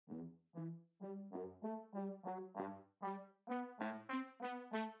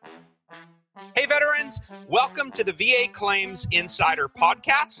Hey, veterans, welcome to the VA Claims Insider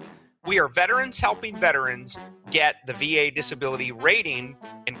Podcast. We are veterans helping veterans get the VA disability rating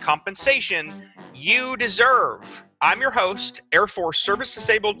and compensation you deserve. I'm your host, Air Force Service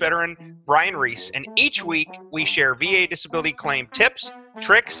Disabled veteran Brian Reese, and each week we share VA disability claim tips,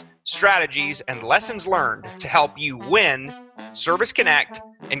 tricks, strategies, and lessons learned to help you win, service connect,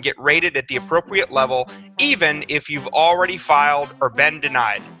 and get rated at the appropriate level, even if you've already filed or been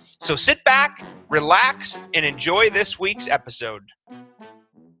denied. So sit back, relax, and enjoy this week's episode.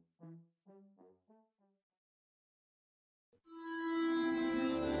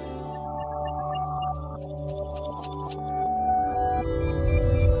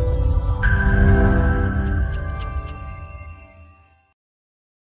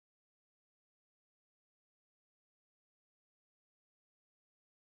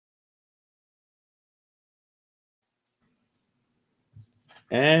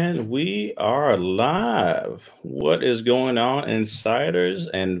 And we are live. What is going on, insiders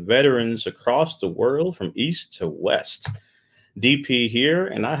and veterans across the world from east to west? DP here,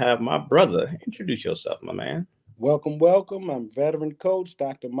 and I have my brother. Introduce yourself, my man. Welcome, welcome. I'm veteran coach,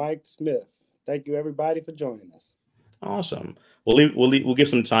 Dr. Mike Smith. Thank you, everybody, for joining us. Awesome. We'll give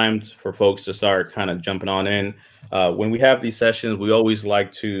some time for folks to start kind of jumping on in. When we have these sessions, we always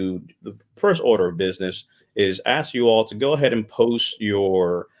like to, the first order of business is ask you all to go ahead and post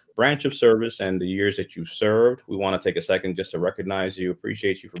your branch of service and the years that you've served. We want to take a second just to recognize you,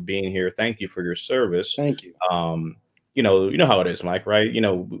 appreciate you for being here. Thank you for your service. Thank you. You know how it is, Mike, right? You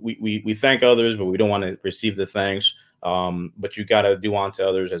know, we thank others, but we don't want to receive the thanks. But you got to do unto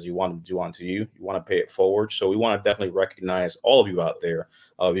others as you want to do unto you. You want to pay it forward. So we want to definitely recognize all of you out there.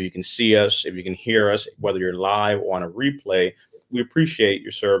 If you can see us, if you can hear us, whether you're live or on a replay, we appreciate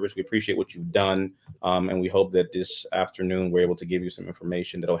your service. We appreciate what you've done. And we hope that this afternoon we're able to give you some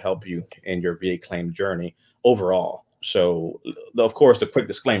information that'll help you in your VA claim journey overall. So, of course, the quick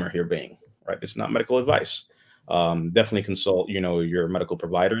disclaimer here being, right, it's not medical advice. Definitely consult, your medical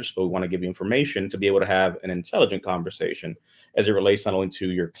providers, but we want to give you information to be able to have an intelligent conversation as it relates not only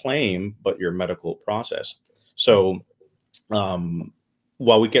to your claim, but your medical process. So,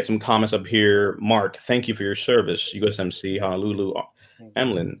 while we get some comments up here, Mark, thank you for your service. USMC, Honolulu,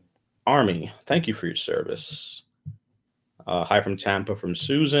 Emlyn, Army, thank you for your service. Hi from Tampa from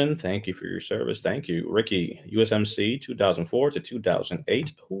Susan. Thank you for your service. Thank you. Ricky, USMC 2004 to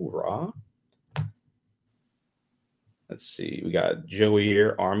 2008. Hoorah. Let's see. We got Joey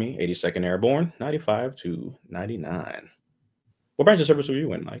here, Army, 82nd Airborne, 95 to 99. What branch of service were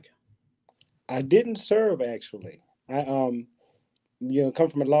you in, Mike? I didn't serve, actually. I come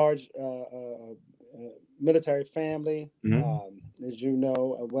from a large military family. Mm-hmm. As you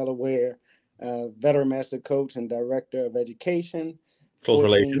know, well aware, veteran master coach and director of education. Close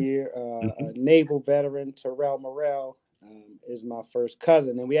relation. 14-year naval veteran Terrell Morrell is my first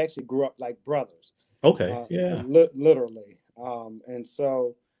cousin, and we actually grew up like brothers. Okay, yeah. Literally. And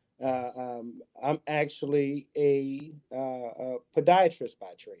so I'm actually a podiatrist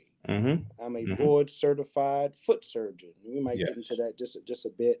by trade. Mm-hmm. I'm a board certified foot surgeon. We might get into that just a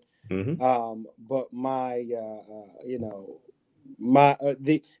bit. Mm-hmm. But my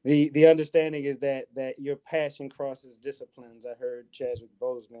the understanding is that your passion crosses disciplines. I heard Chadwick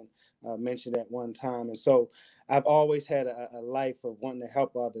Boseman mention that one time, and so I've always had a life of wanting to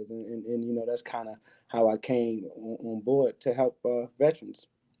help others, and that's kind of how I came on board to help veterans.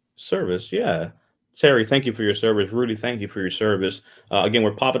 Service, yeah. Terry, thank you for your service. Rudy, thank you for your service. Again,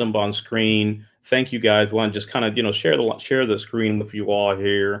 we're popping them on screen. Thank you, guys. We want to just kind of share the screen with you all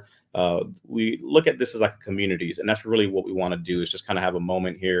here. We look at this as like communities, and that's really what we want to do is just kind of have a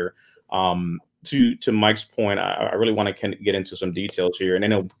moment here. To Mike's point, I really want to get into some details here, and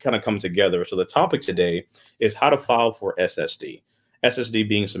then it'll kind of come together. So the topic today is how to file for SSD. SSD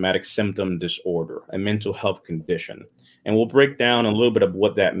being somatic symptom disorder, a mental health condition. And we'll break down a little bit of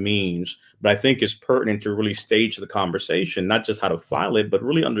what that means, but I think it's pertinent to really stage the conversation, not just how to file it, but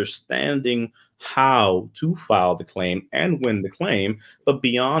really understanding how to file the claim and win the claim, but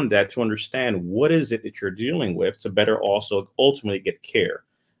beyond that, to understand what is it that you're dealing with to better also ultimately get care.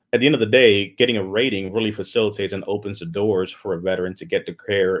 At the end of the day, getting a rating really facilitates and opens the doors for a veteran to get the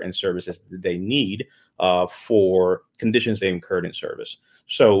care and services that they need for conditions they incurred in service.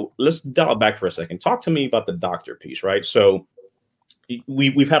 So let's dial back for a second. Talk to me about the doctor piece, right? So,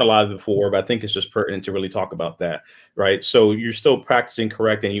 we've had a lot of it before, but I think it's just pertinent to really talk about that, right? So you're still practicing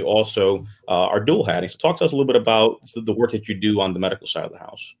correct, and you also are dual hatting. So talk to us a little bit about the work that you do on the medical side of the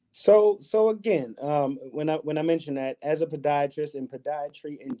house. So again, when I mention that as a podiatrist and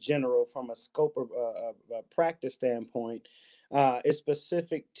podiatry in general, from a scope of practice standpoint, is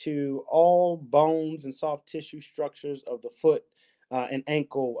specific to all bones and soft tissue structures of the foot and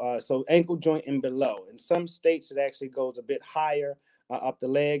ankle. So ankle joint and below. In some states, it actually goes a bit higher up the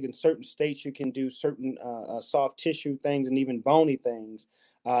leg. In certain states, you can do certain soft tissue things and even bony things.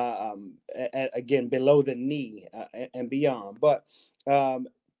 Again, below the knee and beyond. But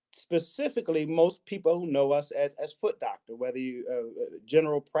specifically, most people know us as foot doctor, whether you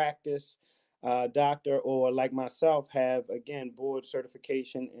general practice doctor or like myself have, again, board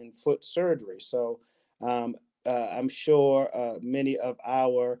certification in foot surgery. So I'm sure many of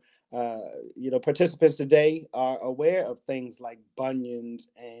our participants today are aware of things like bunions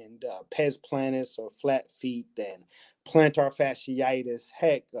and pes planus or flat feet and plantar fasciitis,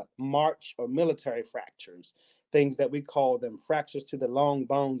 heck, march or military fractures, things that we call them fractures to the long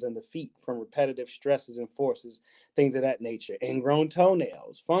bones in the feet from repetitive stresses and forces, things of that nature. Ingrown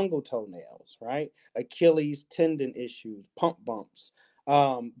toenails, fungal toenails, right? Achilles tendon issues, pump bumps.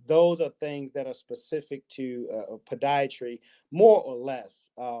 Those are things that are specific to podiatry, more or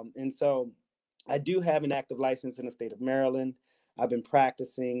less. And so I do have an active license in the state of Maryland. I've been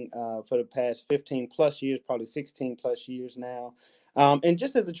practicing for the past 15 plus years, probably 16 plus years now. And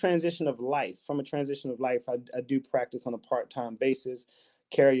just as a transition of life, I do practice on a part-time basis,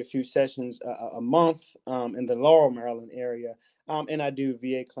 carry a few sessions a month in the Laurel, Maryland area. And I do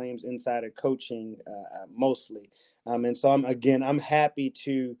VA Claims Insider coaching mostly. And so I'm happy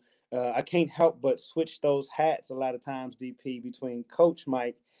to, I can't help but switch those hats a lot of times, DP, between Coach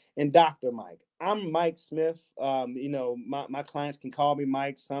Mike and Dr. Mike. I'm Mike Smith. My clients can call me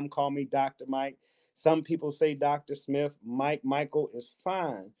Mike. Some call me Dr. Mike. Some people say Dr. Smith. Michael is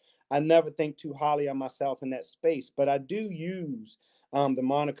fine. I never think too highly of myself in that space, but I do use the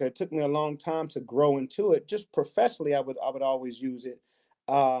moniker. It took me a long time to grow into it. Just professionally, I would always use it.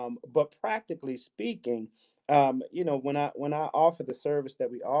 But practically speaking, when I offer the service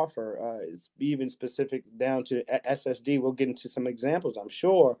that we offer, it's even specific down to SSD. We'll get into some examples, I'm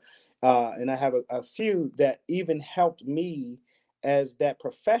sure. And I have a few that even helped me as that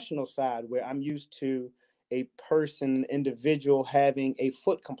professional side where I'm used to a person, individual having a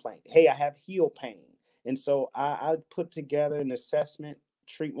foot complaint. Hey, I have heel pain. And so I put together an assessment,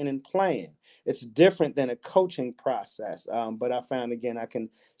 treatment, and plan. It's different than a coaching process. But I found, again, I can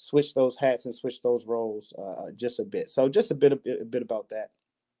switch those hats and switch those roles just a bit. So just a bit about that.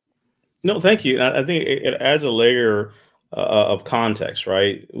 No, thank you. I think it adds a layer of context,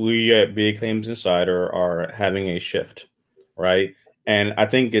 right? We at VA Claims Insider are having a shift, right? And I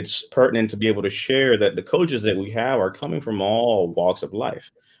think it's pertinent to be able to share that the coaches that we have are coming from all walks of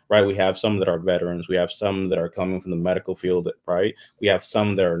life, right? We have some that are veterans. We have some that are coming from the medical field, right? We have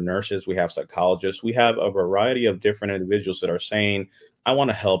some that are nurses. We have psychologists. We have a variety of different individuals that are saying, I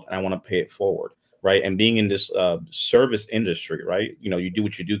want to help and I want to pay it forward, right? And being in this service industry, right? You do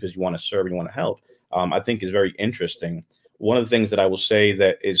what you do because you want to serve and you want to help. I think is very interesting. One of the things that I will say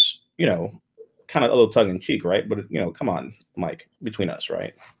that is, kind of a little tongue in cheek, right? But come on, Mike, between us,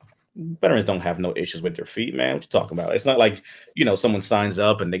 right? Veterans don't have no issues with their feet, man. What you talking about? It's not like, someone signs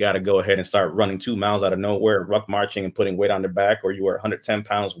up and they got to go ahead and start running 2 miles out of nowhere, ruck marching and putting weight on their back, or you were 110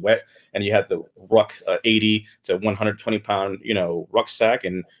 pounds wet and you had the ruck 80 to 120 pound, rucksack.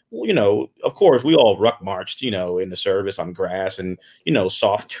 And, of course, we all ruck marched, in the service on grass and,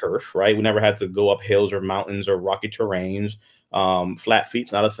 soft turf, right? We never had to go up hills or mountains or rocky terrains. Flat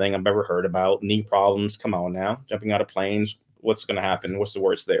feet's not a thing I've ever heard about. Knee problems, come on now. Jumping out of planes, what's going to happen? What's the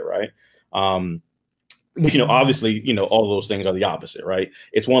worst there, right? Obviously, all those things are the opposite, right?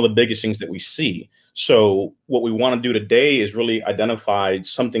 It's one of the biggest things that we see. So what we want to do today is really identify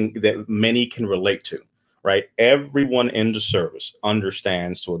something that many can relate to, right? Everyone in the service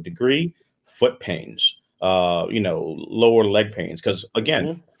understands to a degree foot pains, lower leg pains. Because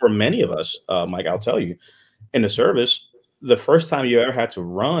again, for many of us, Mike, I'll tell you, in the service, the first time you ever had to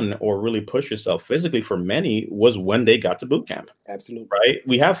run or really push yourself physically for many was when they got to boot camp. Absolutely. Right.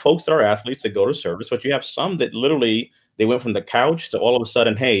 We have folks that are athletes that go to service, but you have some that literally they went from the couch to all of a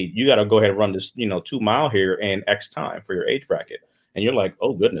sudden, hey, you got to go ahead and run this, 2 mile here in X time for your age bracket. And you're like,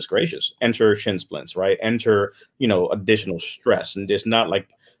 oh, goodness gracious, enter shin splints, right? Enter, additional stress. And it's not like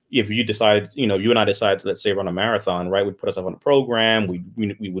if you decided, you and I decided to, let's say, run a marathon, right? We'd put ourselves on a program. We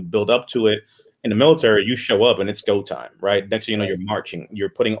would build up to it. In the military, you show up and it's go time, right? Next thing you know, you're marching,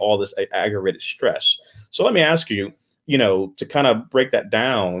 you're putting all this aggravated stress. So let me ask you, to kind of break that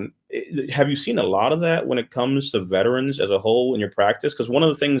down, have you seen a lot of that when it comes to veterans as a whole in your practice? Because one of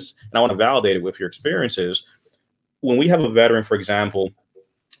the things, and I want to validate it with your experiences, when we have a veteran, for example,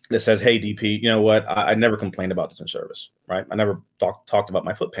 that says, "Hey, DP, you know what? I never complained about this in service, right? I never talked about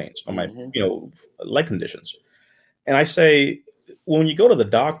my foot pains or my, leg conditions." And I say, when you go to the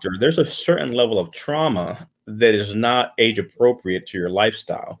doctor, there's a certain level of trauma that is not age appropriate to your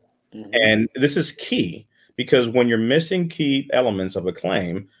lifestyle. And this is key because when you're missing key elements of a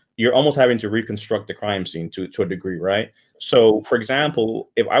claim, you're almost having to reconstruct the crime scene to a degree, right? So, for example,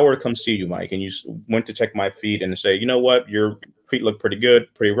 if I were to come see you, Mike, and you went to check my feet and say, you know what, your feet look pretty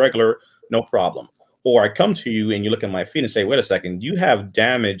good, pretty regular, no problem. Or I come to you and you look at my feet and say, wait a second, you have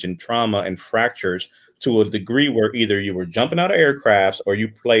damage and trauma and fractures to a degree where either you were jumping out of aircrafts or you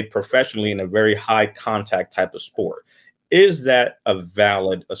played professionally in a very high contact type of sport. Is that a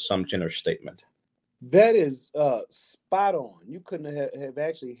valid assumption or statement? That is spot on. You couldn't have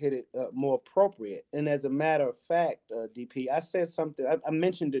actually hit it more appropriate. And as a matter of fact, DP, I said something, I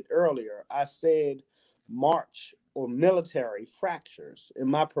mentioned it earlier. I said march or military fractures. In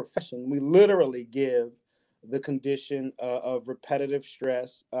my profession, we literally give the condition of repetitive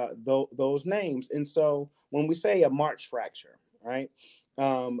stress those names. And so when we say a march fracture, right,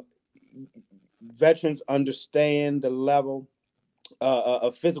 veterans understand the level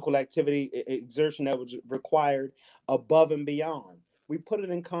of physical activity exertion that was required above and beyond. We put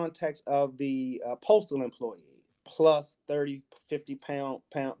it in context of the postal employee plus 30, 50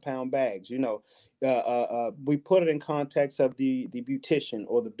 pound bags. We put it in context of the beautician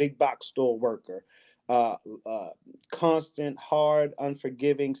or the big box store worker. Constant, hard,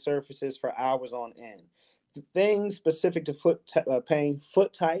 unforgiving surfaces for hours on end. The things specific to foot pain,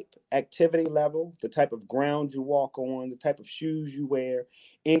 foot type, activity level, the type of ground you walk on, the type of shoes you wear,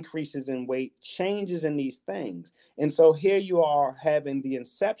 increases in weight, changes in these things. And so here you are having the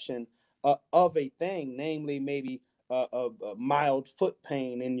inception of a thing, namely maybe a mild foot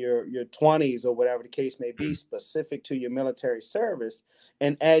pain in your 20s or whatever the case may be, specific to your military service.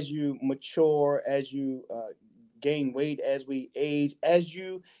 And as you mature, as you gain weight, as we age, as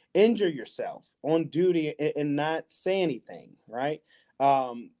you injure yourself on duty and not say anything, right?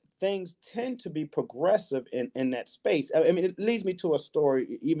 Things tend to be progressive in that space. I mean, it leads me to a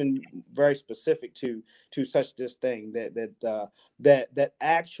story, even very specific to such this thing that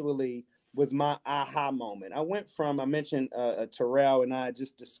actually was my aha moment. I mentioned Terrell and I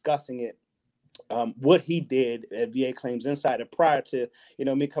just discussing it. What he did at VA Claims Insider prior to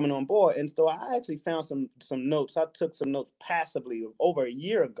me coming on board, and so I actually found some notes. I took some notes passively over a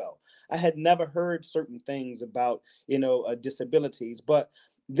year ago. I had never heard certain things about disabilities, but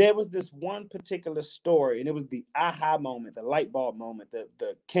there was this one particular story, and it was the aha moment, the light bulb moment,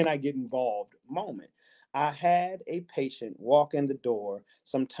 the can I get involved moment. I had a patient walk in the door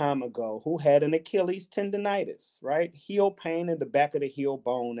some time ago who had an Achilles tendonitis, right? Heel pain in the back of the heel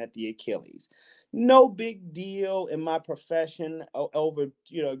bone at the Achilles. No big deal in my profession over,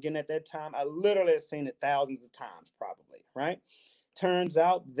 again, at that time, I literally have seen it thousands of times probably, right? Turns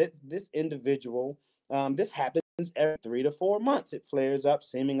out that this individual, this happens every 3 to 4 months. It flares up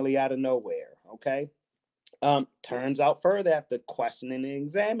seemingly out of nowhere, okay? Turns out further after questioning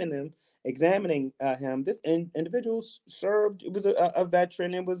and examining him, this individual served. It was a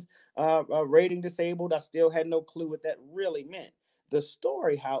veteran. It was rating disabled. I still had no clue what that really meant. The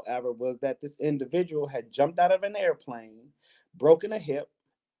story, however, was that this individual had jumped out of an airplane, broken a hip,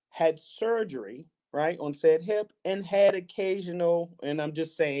 had surgery, right, on said hip, and had occasional, and I'm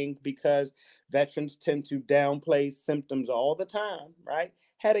just saying because veterans tend to downplay symptoms all the time, right,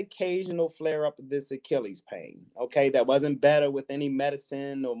 had occasional flare up of this Achilles pain, okay, that wasn't better with any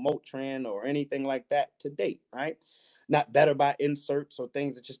medicine or Motrin or anything like that to date, right, not better by inserts or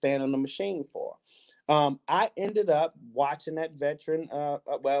things that you stand on the machine for. I ended up watching that veteran.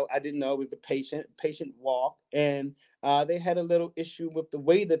 Well, I didn't know it was the patient walk, and they had a little issue with the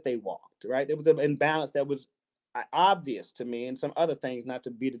way that they walked, right? There was an imbalance that was obvious to me, and some other things, not to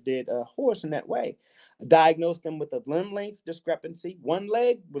beat a dead horse in that way. Diagnosed them with a limb length discrepancy. One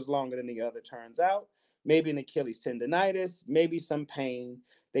leg was longer than the other, turns out. Maybe an Achilles tendonitis, maybe some pain.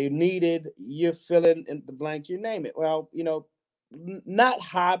 They needed, you're filling in the blank, you name it. Well, not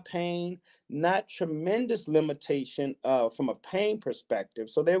high pain, not tremendous limitation from a pain perspective.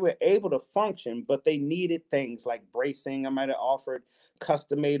 So they were able to function, but they needed things like bracing. I might have offered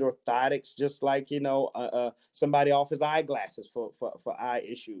custom-made orthotics, just like, somebody offers eyeglasses for eye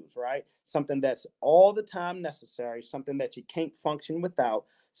issues, right? Something that's all the time necessary, something that you can't function without,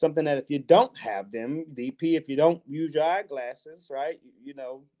 something that if you don't have them, DP, if you don't use your eyeglasses, right,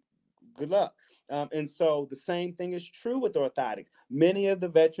 good luck. And so the same thing is true with orthotics. Many of the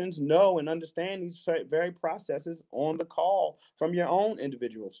veterans know and understand these very processes on the call from your own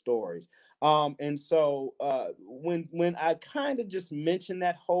individual stories. And so when I kind of just mentioned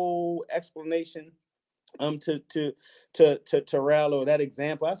that whole explanation to Terrell, or that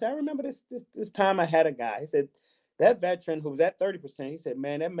example, I said, I remember this time I had a guy. He said that veteran who was at 30%. He said,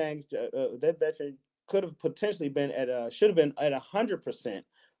 man, that veteran could have potentially been should have been at 100%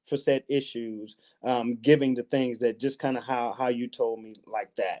 for said issues, giving the things that just kind of how you told me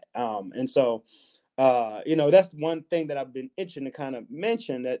like that. And so that's one thing that I've been itching to kind of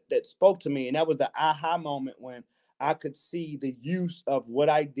mention that spoke to me, and that was the aha moment when I could see the use of what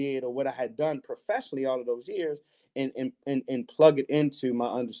I did or what I had done professionally all of those years, and plug it into my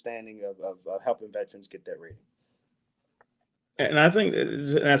understanding of helping veterans get that rating. And I think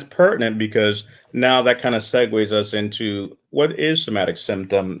that's pertinent because now that kind of segues us into what is somatic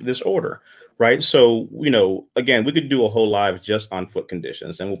symptom disorder, right? So, again, we could do a whole live just on foot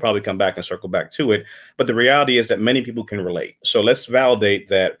conditions, and we'll probably come back and circle back to it. But the reality is that many people can relate. So let's validate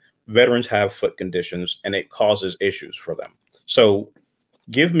that veterans have foot conditions and it causes issues for them. So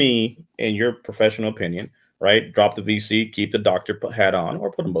give me, in your professional opinion, right? Drop the VC, keep the doctor hat on,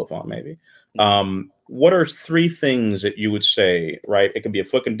 or put them both on, maybe. What are 3 things that you would say, right? It can be a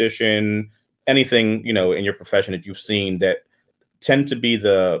foot condition, anything, in your profession that you've seen that tend to be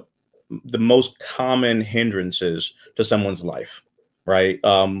the most common hindrances to someone's life, right?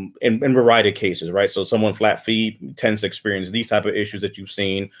 In variety of cases, right? So someone flat feet tends to experience these type of issues that you've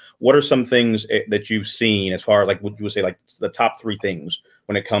seen. What are some things that you've seen as far as like what you would say, like the top 3 things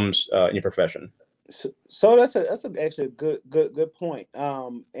when it comes in your profession? So that's actually a good point.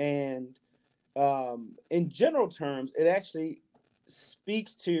 In general terms, it actually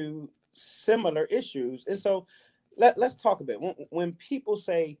speaks to similar issues. And so let's talk a bit. When people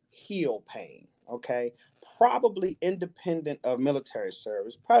say heel pain, okay, probably independent of military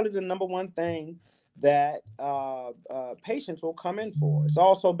service, probably the number one thing that patients will come in for. It's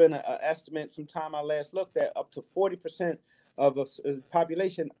also been an estimate sometime I last looked at up to 40% of the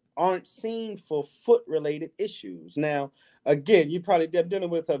population aren't seen for foot-related issues. Now, again, you probably dealing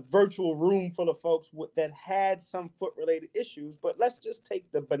with a virtual room full of folks that had some foot-related issues, but let's just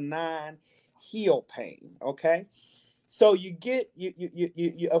take the benign heel pain, okay? So you get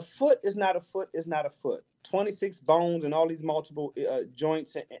a foot is not a foot is not a foot. 26 bones and all these multiple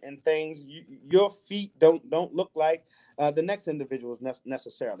joints and things. Your feet don't look like the next individual's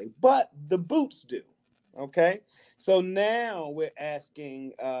necessarily, but the boots do. Okay, so now we're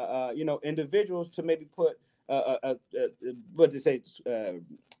asking individuals to maybe put what to say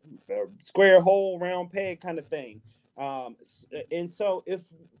square hole round peg kind of thing, and so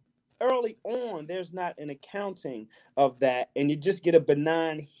if early on there's not an accounting of that and you just get a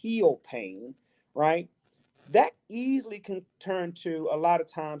benign heel pain, right, that easily can turn to a lot of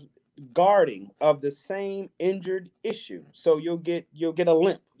times guarding of the same injured issue. So you'll get a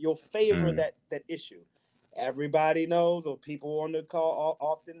limp, you'll favor that issue. Everybody knows, or people on the call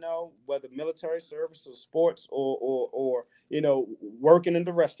often know, whether military service or sports or working in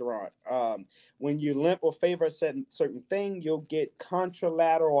the restaurant. When you limp or favor a certain thing, you'll get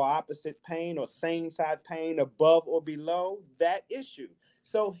contralateral or opposite pain or same side pain above or below that issue.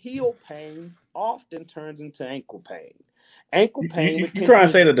 So heel pain often turns into ankle pain. Ankle pain. You trying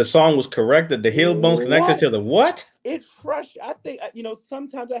to say that the song was correct, that the heel bones connected to the what? It frustrates. I think,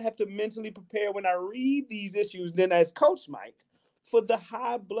 sometimes I have to mentally prepare when I read these issues, then as Coach Mike, for the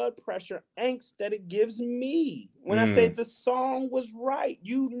high blood pressure angst that it gives me. When I say the song was right,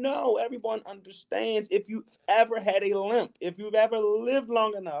 everyone understands. If you've ever had a limp, if you've ever lived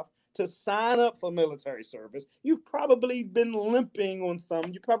long enough to sign up for military service, you've probably been limping on some,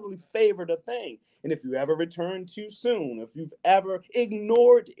 you probably favored a thing. And if you ever returned too soon, if you've ever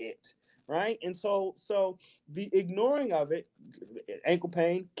ignored it, right? And so the ignoring of it, ankle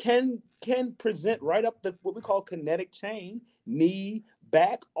pain, can present right up what we call kinetic chain, knee,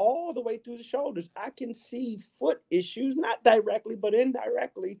 back, all the way through the shoulders. I can see foot issues, not directly, but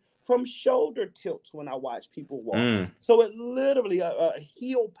indirectly, from shoulder tilts when I watch people walk. So it literally, a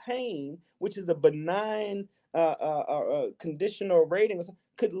heel pain, which is a benign condition or rating,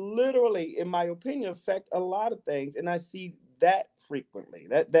 could literally, in my opinion, affect a lot of things. And I see that frequently.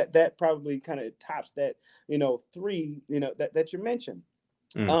 That probably kind of tops that, 3, that you mentioned.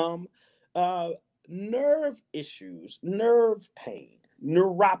 Nerve issues, nerve pain,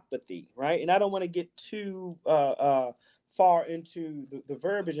 neuropathy, right? And I don't want to get too far into the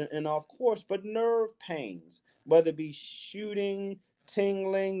verbiage and off course, but nerve pains, whether it be shooting,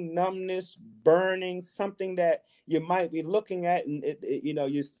 tingling, numbness, burning, something that you might be looking at, and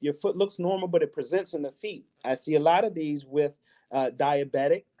your foot looks normal, but it presents in the feet. I see a lot of these with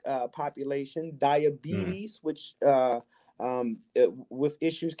diabetic population, diabetes, which with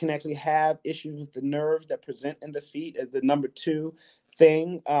issues can actually have issues with the nerves that present in the feet as the number two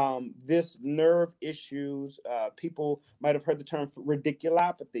thing. This nerve issues, people might have heard the term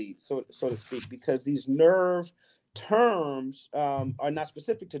radiculopathy, so to speak, because these nerve terms are not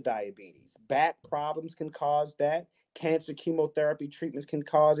specific to diabetes. Back problems can cause that. Cancer chemotherapy treatments can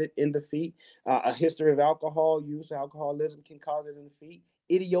cause it in the feet. A history of alcohol use, alcoholism can cause it in the feet.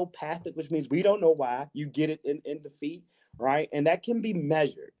 Idiopathic, which means we don't know why you get it in the feet, right? And that can be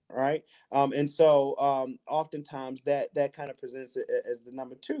measured, right? And so oftentimes that kind of presents it as the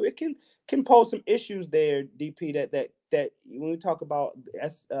number two. It can pose some issues there, DP, that when we talk about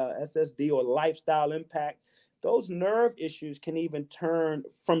SSD or lifestyle impact, those nerve issues can even turn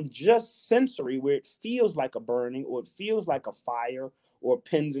from just sensory, where it feels like a burning or it feels like a fire or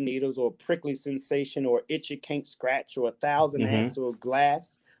pins and needles or prickly sensation or itch you can't scratch or 1,000 ants or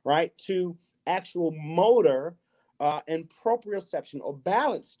glass, right, to actual motor and proprioception or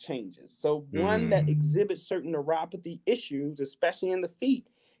balance changes. So one that exhibits certain neuropathy issues, especially in the feet,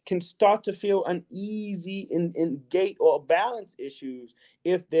 can start to feel uneasy in gait or balance issues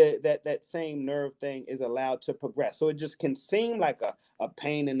if that same nerve thing is allowed to progress. So it just can seem like a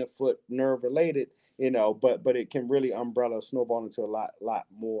pain in the foot, nerve related, but it can really snowball into a lot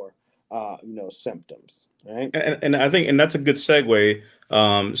more symptoms, right? And I think, and that's a good segue.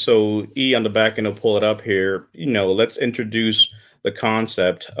 So E on the back end will pull it up here. Let's introduce the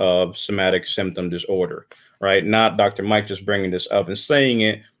concept of somatic symptom disorder, right? Not Dr. Mike just bringing this up and saying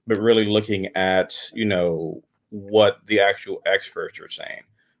it, but really looking at, what the actual experts are saying,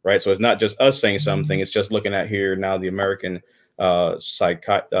 right? So it's not just us saying something. It's just looking at here now the American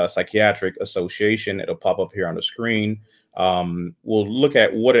Psychiatric Association. It'll pop up here on the screen. We'll look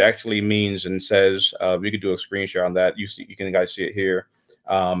at what it actually means and says. We could do a screen share on that. You can guys see it here.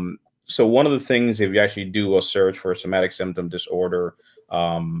 So one of the things, if you actually do a search for somatic symptom disorder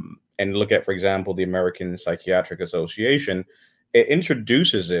and look at, for example, the American Psychiatric Association, it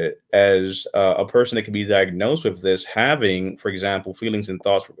introduces it as a person that can be diagnosed with this having, for example, feelings and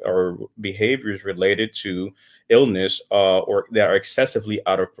thoughts or behaviors related to illness or that are excessively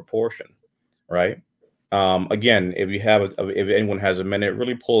out of proportion, right? Again, if anyone has a minute,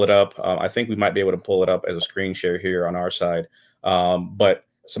 really pull it up. I think we might be able to pull it up as a screen share here on our side. But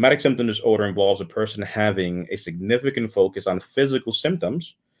somatic symptom disorder involves a person having a significant focus on physical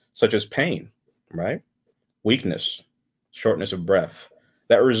symptoms such as pain, right? Weakness, shortness of breath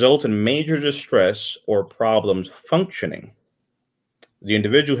that result in major distress or problems functioning. The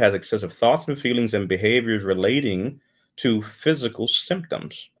individual has excessive thoughts and feelings and behaviors relating to physical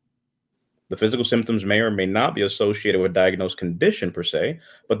symptoms. The physical symptoms may or may not be associated with a diagnosed condition per se,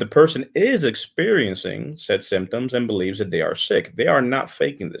 but the person is experiencing said symptoms and believes that they are sick. They are not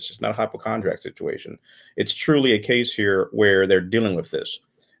faking this. It's not a hypochondriac situation. It's truly a case here where they're dealing with this.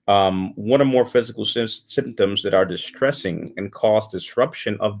 One or more physical symptoms that are distressing and cause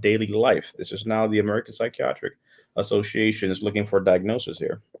disruption of daily life. This is now the American Psychiatric Association is looking for a diagnosis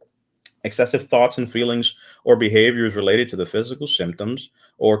here. Excessive thoughts and feelings or behaviors related to the physical symptoms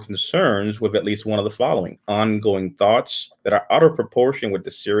or concerns with at least one of the following: ongoing thoughts that are out of proportion with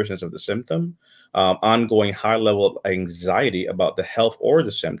the seriousness of the symptom, ongoing high level of anxiety about the health or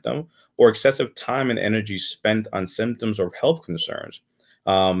the symptom, or excessive time and energy spent on symptoms or health concerns.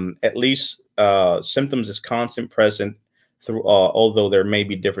 At least symptoms is constant present through, although there may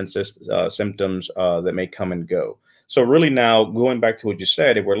be different symptoms that may come and go. So really now going back to what you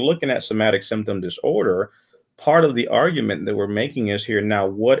said, if we're looking at somatic symptom disorder, part of the argument that we're making is here now,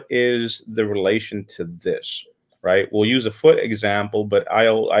 what is the relation to this, right? We'll use a foot example, but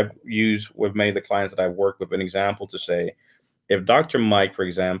I've used with many of the clients that I've worked with an example to say, if Dr. Mike, for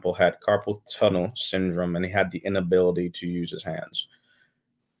example, had carpal tunnel syndrome and he had the inability to use his hands,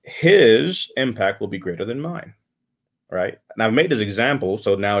 his impact will be greater than mine, right? And I've made this example,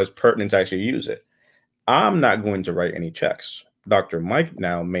 so now it's pertinent to actually use it. I'm not going to write any checks. Dr. Mike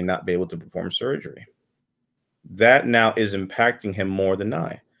now may not be able to perform surgery. That now is impacting him more than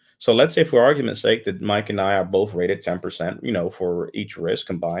I. So let's say, for argument's sake, that Mike and I are both rated 10%, for each risk,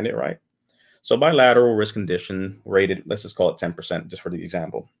 combine it, right? So bilateral risk condition rated, let's just call it 10%, just for the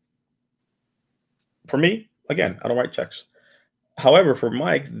example. For me, again, I don't write checks. However, for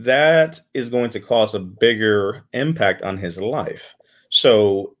Mike, that is going to cause a bigger impact on his life.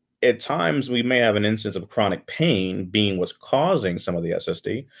 So at times we may have an instance of chronic pain being what's causing some of the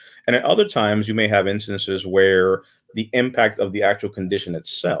SSD. And at other times you may have instances where the impact of the actual condition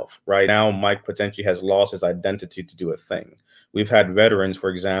itself. Right now, Mike potentially has lost his identity to do a thing. We've had veterans, for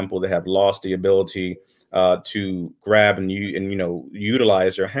example, that have lost the ability to grab and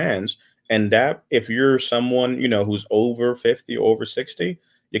utilize their hands. And that, if you're someone, who's over 50 or over 60,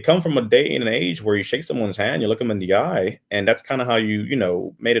 you come from a day and an age where you shake someone's hand, you look them in the eye, and that's kind of how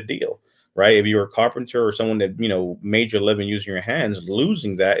you made a deal, right? If you're a carpenter or someone that, made your living using your hands,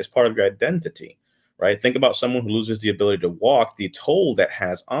 losing that is part of your identity, right? Think about someone who loses the ability to walk, the toll that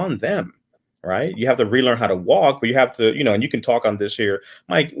has on them, right? You have to relearn how to walk, but you have to, and you can talk on this here,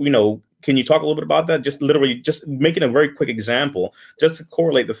 Mike, can you talk a little bit about that? Just literally just making a very quick example, just to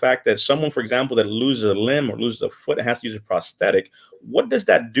correlate the fact that someone, for example, that loses a limb or loses a foot and has to use a prosthetic, what does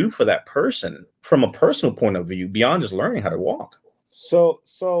that do for that person from a personal point of view beyond just learning how to walk? So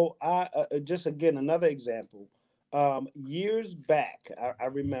I just, again, another example. Years back, I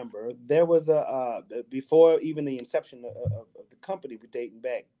remember there was before even the inception of the company, we're dating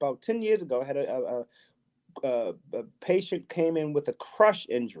back about 10 years ago, I had a patient came in with a crush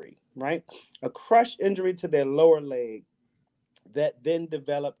injury, right? A crush injury to their lower leg that then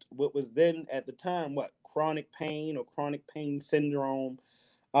developed what was then at the time, chronic pain or chronic pain syndrome.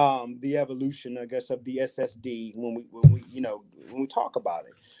 The evolution, I guess, of the SSD when we talk about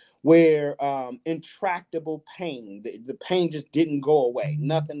it, where intractable pain, the pain just didn't go away.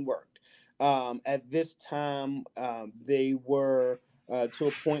 Nothing worked. At this time, they were to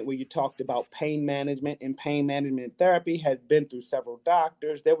a point where you talked about pain management, and pain management therapy had been through several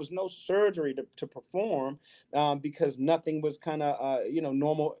doctors. There was no surgery to perform because nothing was kind of,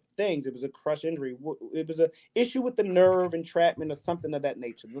 normal things. It was a crush injury. It was an issue with the nerve entrapment or something of that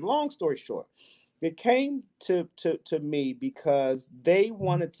nature. The long story short, it came to me because they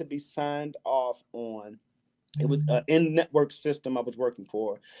wanted to be signed off on. It was an in-network system I was working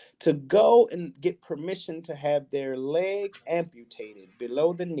for, to go and get permission to have their leg amputated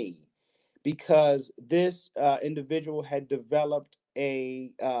below the knee because this individual had developed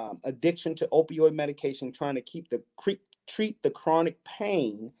a addiction to opioid medication, trying to treat the chronic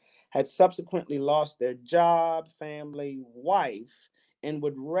pain, had subsequently lost their job, family, wife, and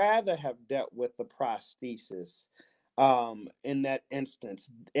would rather have dealt with the prosthesis in that instance.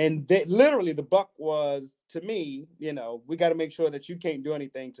 And literally the buck was, to me, we got to make sure that you can't do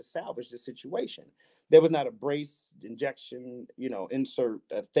anything to salvage the situation. There was not a brace, injection, insert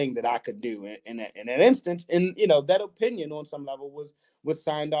thing that I could do in that instance. And, that opinion on some level was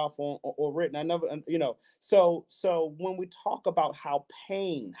signed off on or written. I never, so when we talk about how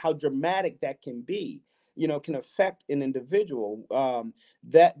dramatic that can be, can affect an individual,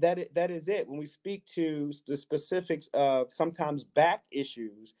 that is it. When we speak to the specifics of sometimes back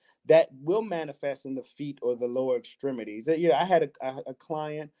issues that will manifest in the feet or the lower extremities. I had a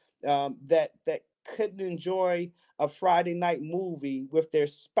client that couldn't enjoy a Friday night movie with their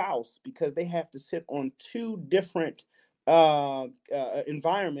spouse because they have to sit on two different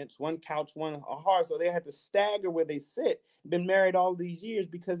environments, one couch, one hearth, so they had to stagger where they sit. Been married all these years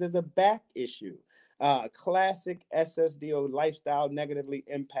because there's a back issue. Classic SSDO lifestyle negatively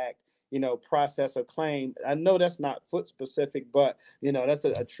impact, process or claim. I know that's not foot specific, but that's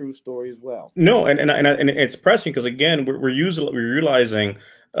a true story as well. No, and it's pressing because, again, we're utilizing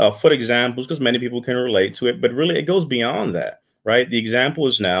foot examples because many people can relate to it, but really it goes beyond that, right? The example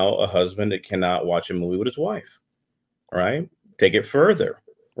is now a husband that cannot watch a movie with his wife, right? Take it further,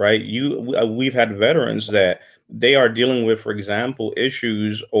 right? We've had veterans that they are dealing with, for example,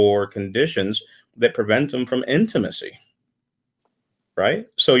 issues or conditions that prevent them from intimacy, right?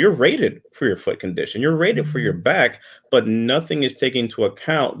 So you're rated for your foot condition, you're rated for your back, but nothing is taking into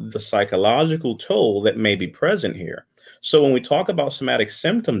account the psychological toll that may be present here. So when we talk about somatic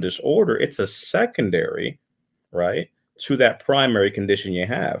symptom disorder, it's a secondary, right, to that primary condition you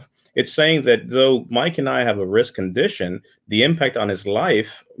have. It's saying that though Mike and I have a risk condition, the impact on his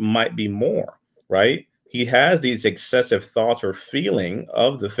life might be more, right? He has these excessive thoughts or feeling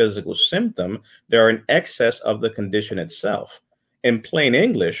of the physical symptom that are in excess of the condition itself. In plain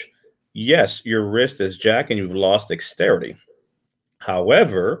English, yes, your wrist is jacked and you've lost dexterity.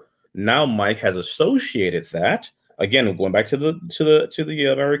 However, now Mike has associated that, again, going back to the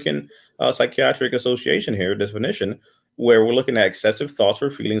American Psychiatric Association here definition, where we're looking at excessive thoughts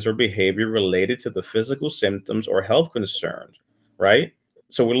or feelings or behavior related to the physical symptoms or health concerns, right?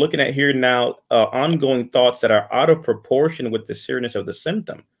 So we're looking at here now ongoing thoughts that are out of proportion with the seriousness of the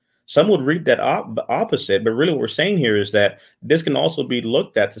symptom. Some would read that opposite, but really what we're saying here is that this can also be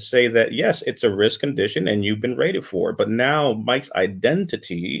looked at to say that, yes, it's a risk condition and you've been rated for it. But now Mike's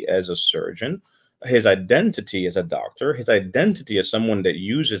identity as a surgeon, his identity as a doctor, his identity as someone that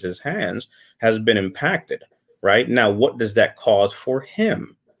uses his hands has been impacted, right? Now, what does that cause for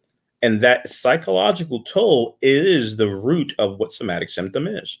him? And that psychological toll is the root of what somatic symptom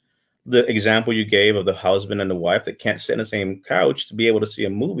is. The example you gave of the husband and the wife that can't sit in the same couch to be able to see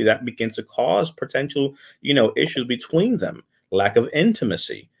a movie, that begins to cause potential, issues between them, lack of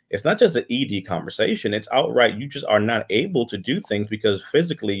intimacy. It's not just an ED conversation. It's outright, you just are not able to do things because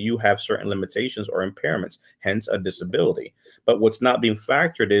physically you have certain limitations or impairments, hence a disability. But what's not being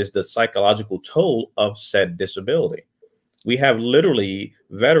factored is the psychological toll of said disability. We have literally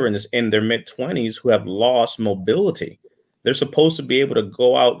veterans in their mid-20s who have lost mobility. They're supposed to be able to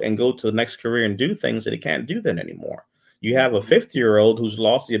go out and go to the next career and do things that they can't do that anymore. You have a 50-year-old who's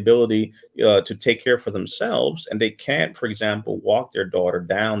lost the ability to take care for themselves, and they can't, for example, walk their daughter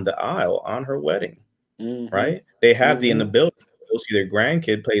down the aisle on her wedding, right? They have the inability to go see their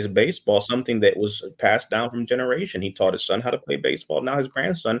grandkid plays baseball, something that was passed down from generation. He taught his son how to play baseball. Now his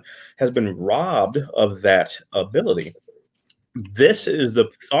grandson has been robbed of that ability. This is the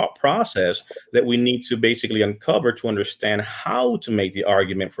thought process that we need to basically uncover to understand how to make the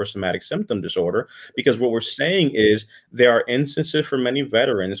argument for somatic symptom disorder. Because what we're saying is there are instances for many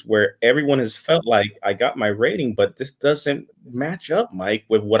veterans where everyone has felt like I got my rating, but this doesn't match up, Mike,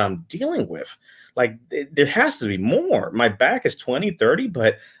 with what I'm dealing with. Like there has to be more. My back is 20, 30,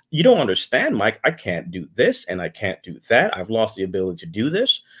 but you don't understand, Mike. I can't do this and I can't do that. I've lost the ability to do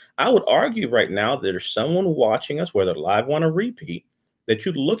this. I would argue right now that there's someone watching us, whether live on a repeat, that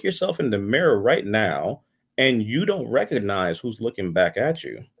you look yourself in the mirror right now and you don't recognize who's looking back at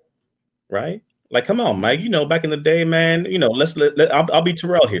you, right? Like, come on, Mike, back in the day, man, I'll be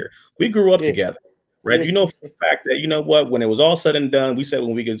Terrell here. We grew up together, right? You know, for the fact that, what, when it was all said and done, we said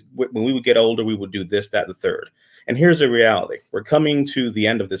when we would get older, we would do this, that, the third. And here's the reality. We're coming to the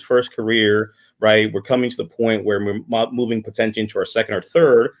end of this first career, right? We're coming to the point where we're moving potentially into our second or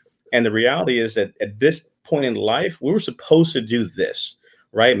third. And the reality is that at this point in life, we were supposed to do this,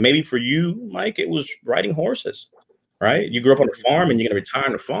 right? Maybe for you, Mike, it was riding horses, right? You grew up on a farm and you're going to retire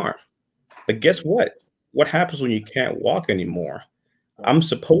on a farm. But guess what? What happens when you can't walk anymore? I'm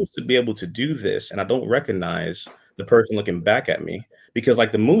supposed to be able to do this, and I don't recognize the person looking back at me. Because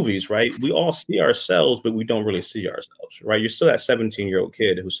like the movies, right? We all see ourselves, but we don't really see ourselves, right? You're still that 17-year-old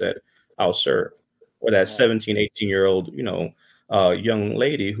kid who said, I'll serve. Or that 17, 18-year-old, young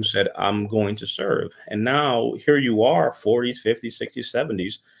lady who said, I'm going to serve. And now here you are, 40s, 50s, 60s,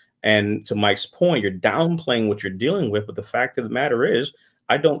 70s. And to Mike's point, you're downplaying what you're dealing with. But the fact of the matter is,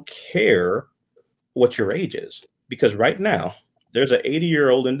 I don't care what your age is. Because right now, there's an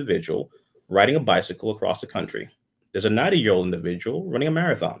 80-year-old individual riding a bicycle across the country. There's a 90-year-old individual running a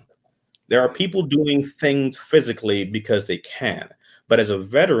marathon. There are people doing things physically because they can. But as a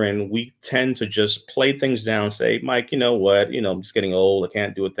veteran, we tend to just play things down, say, Mike, you know what? I'm just getting old. I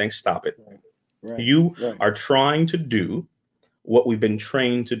can't do it. Thanks. Stop it. Right. You are trying to do what we've been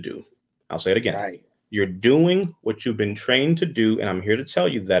trained to do. I'll say it again. Right. You're doing what you've been trained to do. And I'm here to tell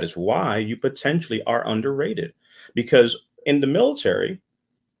you that is why you potentially are underrated. Because in the military,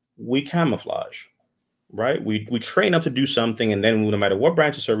 we camouflage. Right? We train up to do something, and then no matter what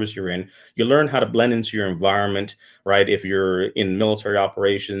branch of service you're in, you learn how to blend into your environment, right? If you're in military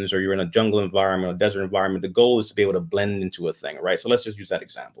operations or you're in a jungle environment, a desert environment, the goal is to be able to blend into a thing, right? So let's just use that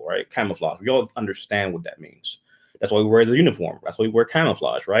example, right? Camouflage. We all understand what that means. That's why we wear the uniform. That's why we wear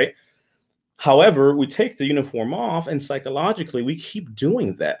camouflage, right? However, we take the uniform off, and psychologically, we keep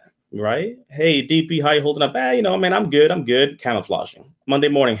doing that. Right? Hey, DP, how you holding up? Man, I'm good. Camouflaging. Monday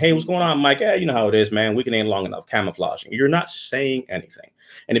morning. Hey, what's going on, Mike? You know how it is, man. Weekend ain't long enough. Camouflaging. You're not saying anything.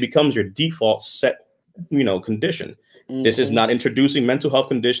 And it becomes your default set, condition. This is not introducing mental health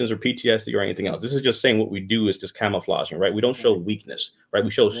conditions or PTSD or anything else. This is just saying what we do is just camouflaging, right? We don't show weakness, right? We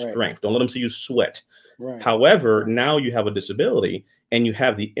show strength. Don't let them see you sweat. Right. However, now you have a disability and you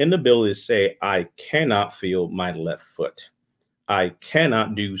have the inability to say, I cannot feel my left foot. I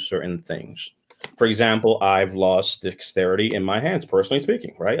cannot do certain things. For example, I've lost dexterity in my hands, personally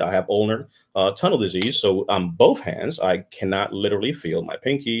speaking, right? I have ulnar tunnel disease. So on both hands, I cannot literally feel my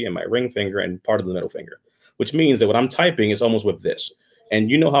pinky and my ring finger and part of the middle finger, which means that what I'm typing is almost with this. And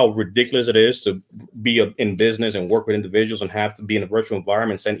you know how ridiculous it is to be in business and work with individuals and have to be in a virtual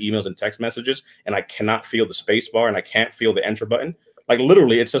environment, send emails and text messages, and I cannot feel the space bar and I can't feel the enter button. Like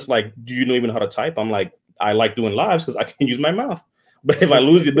literally, it's just like, do you know even how to type? I'm like, I like doing lives because I can use my mouth. But if I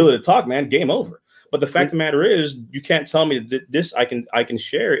lose the ability to talk, man, game over. But the fact of the matter is, you can't tell me that this I can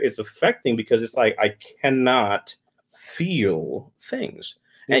share is affecting, because it's like I cannot feel things.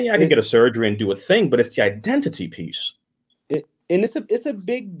 And yeah, I can get a surgery and do a thing, but it's the identity piece. And it's a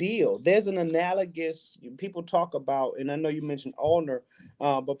big deal. There's an analogous, people talk about, and I know you mentioned ulnar,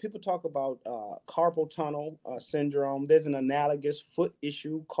 but people talk about carpal tunnel syndrome. There's an analogous foot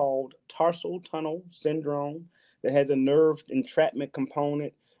issue called tarsal tunnel syndrome that has a nerve entrapment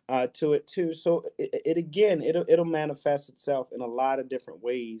component to it too. So it'll manifest itself in a lot of different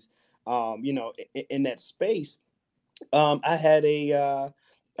ways. In that space, I had a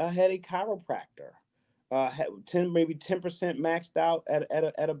chiropractor. Had 10% maxed out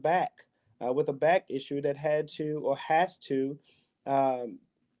at a back with a back issue that had to or has to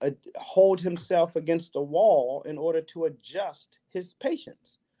hold himself against a wall in order to adjust his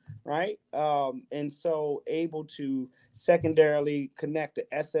patients, right? And so able to secondarily connect the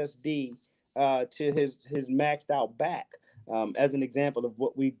SSD to his maxed out back. As an example of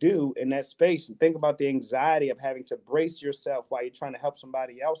what we do in that space. And think about the anxiety of having to brace yourself while you're trying to help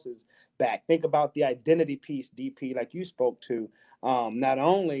somebody else's back. Think about the identity piece, DP, like you spoke to, not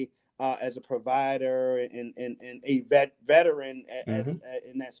only as a provider and a veteran as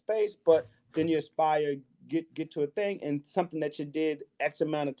in that space, but then you aspire get to a thing, and something that you did X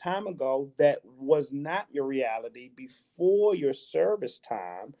amount of time ago that was not your reality before your service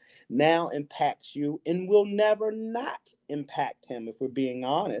time now impacts you and will never not impact him, if we're being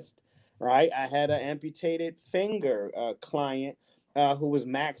honest, right? I had an amputated finger client who was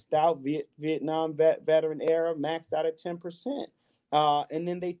maxed out, Vietnam veteran era, maxed out at 10%. And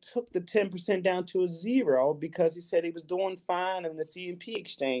then they took the 10% down to a 0 because he said he was doing fine in the C&P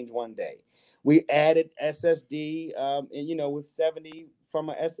exchange one day. We added SSD, and with 70 from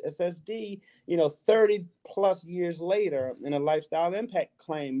a SSD, 30 plus years later in a lifestyle impact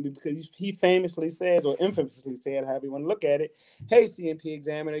claim, because he famously says, or infamously said, however you want to look at it, hey, C&P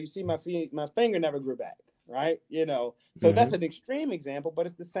examiner, you see my finger never grew back. Right. So that's an extreme example, but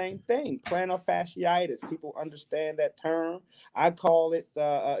it's the same thing. Plantar fasciitis. People understand that term. I call it,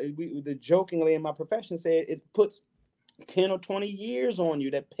 the jokingly in my profession say it puts 10 or 20 years on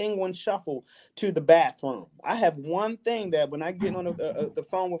you, that penguin shuffle to the bathroom. I have one thing that when I get on the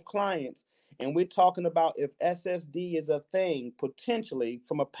phone with clients and we're talking about if SSD is a thing, potentially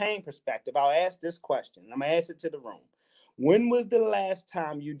from a pain perspective, I'll ask this question. I'm going to ask it to the room. When was the last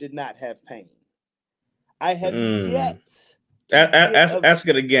time you did not have pain? I have yet. Ask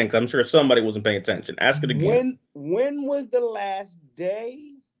it again, because I'm sure somebody wasn't paying attention. Ask it again. When was the last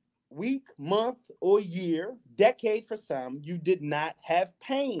day, week, month, or year, decade for some, you did not have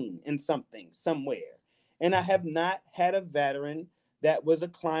pain in something, somewhere? And I have not had a veteran that was a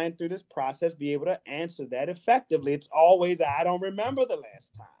client through this process be able to answer that effectively. It's always, I don't remember the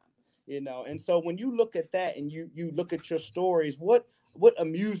last time. And so when you look at that and you look at your stories, what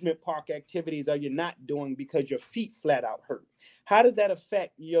amusement park activities are you not doing because your feet flat out hurt? How does that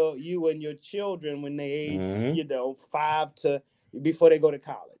affect you and your children when they age, 5 to before they go to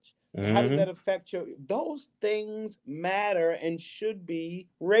college? How does that affect those things matter and should be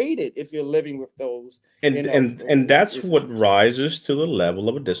rated if you're living with those. And that's what rises to the level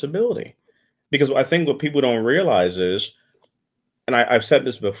of a disability. Because I think what people don't realize is, and I've said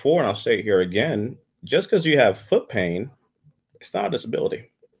this before, and I'll say it here again, just because you have foot pain, it's not a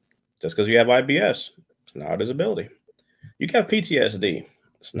disability. Just because you have IBS, it's not a disability. You can have PTSD,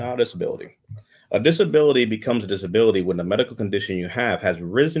 it's not a disability. A disability becomes a disability when the medical condition you have has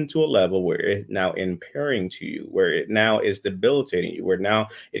risen to a level where it's now impairing to you, where it now is debilitating you, where now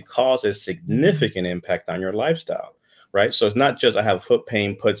it causes significant impact on your lifestyle. Right. So it's not just I have foot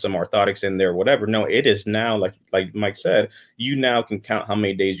pain, put some orthotics in there, whatever. No, it is now, like Mike said, you now can count how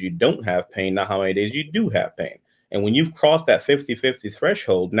many days you don't have pain, not how many days you do have pain. And when you've crossed that 50-50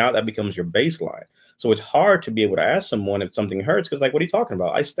 threshold, now that becomes your baseline. So it's hard to be able to ask someone if something hurts, because like, what are you talking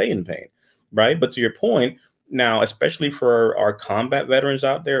about? I stay in pain. Right. But to your point now, especially for our combat veterans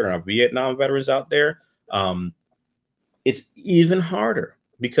out there and our Vietnam veterans out there, it's even harder.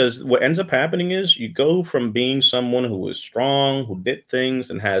 Because what ends up happening is you go from being someone who was strong, who did things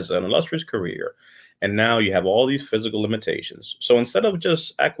and has an illustrious career, and now you have all these physical limitations. So instead of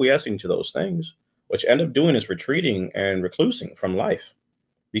just acquiescing to those things, what you end up doing is retreating and reclusing from life.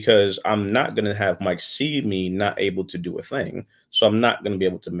 Because I'm not going to have Mike see me not able to do a thing. So I'm not going to be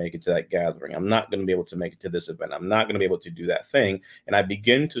able to make it to that gathering. I'm not going to be able to make it to this event. I'm not going to be able to do that thing. And I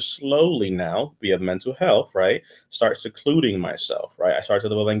begin to slowly now, via mental health, right, start secluding myself, right? I start to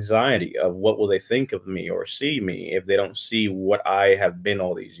develop anxiety of what will they think of me or see me if they don't see what I have been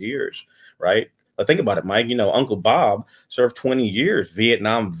all these years, right? But think about it, Mike. You know, Uncle Bob served 20 years,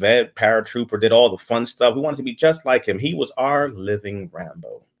 Vietnam vet, paratrooper, did all the fun stuff. We wanted to be just like him. He was our living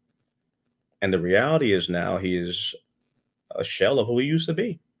Rambo. And the reality is now he is a shell of who he used to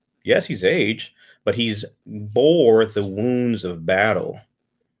be. Yes, he's aged, but he's bore the wounds of battle,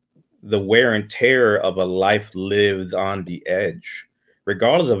 the wear and tear of a life lived on the edge.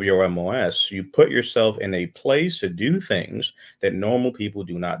 Regardless of your MOS, you put yourself in a place to do things that normal people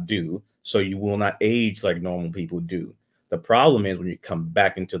do not do, so you will not age like normal people do. The problem is when you come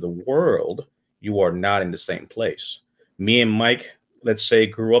back into the world, you are not in the same place. Me and Mike, let's say,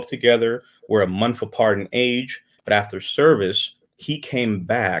 grew up together. We're a month apart in age, but after service, he came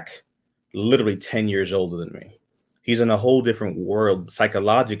back literally 10 years older than me. He's in a whole different world.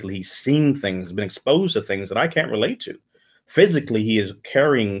 Psychologically, he's seen things, been exposed to things that I can't relate to. Physically, he is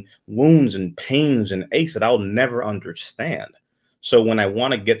carrying wounds and pains and aches that I'll never understand. So when I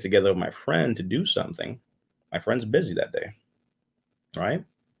want to get together with my friend to do something, my friend's busy that day, right?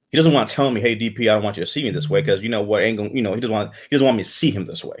 He doesn't want to tell me, hey, DP, I don't want you to see me this way, because you know what, he doesn't want me to see him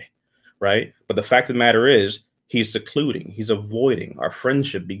this way, right? But the fact of the matter is, he's secluding, he's avoiding. Our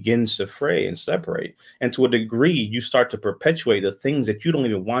friendship begins to fray and separate. And to a degree, you start to perpetuate the things that you don't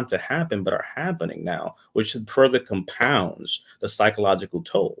even want to happen, but are happening now, which further compounds the psychological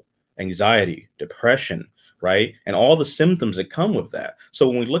toll, anxiety, depression, right? And all the symptoms that come with that. So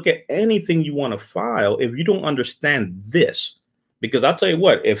when we look at anything you want to file, if you don't understand this, because I'll tell you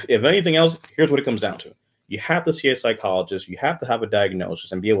what, if anything else, here's what it comes down to. You have to see a psychologist, you have to have a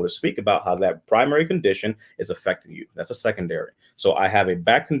diagnosis and be able to speak about how that primary condition is affecting you. That's a secondary. So I have a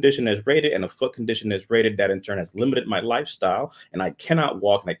back condition that's rated and a foot condition that's rated that in turn has limited my lifestyle, and I cannot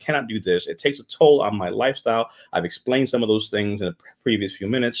walk and I cannot do this. It takes a toll on my lifestyle. I've explained some of those things in the previous few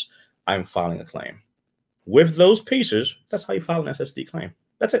minutes. I'm filing a claim. With those pieces, that's how you file an SSD claim.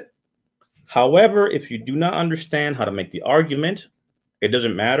 That's it. However, if you do not understand how to make the argument, it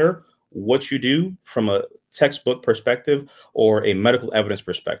doesn't matter what you do from a textbook perspective or a medical evidence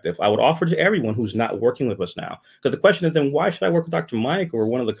perspective. I would offer to everyone who's not working with us now, because the question is, then why should I work with Dr. Mike or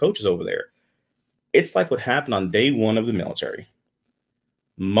one of the coaches over there? It's like what happened on day one of the military.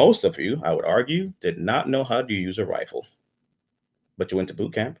 Most of you, I would argue, did not know how to use a rifle, but you went to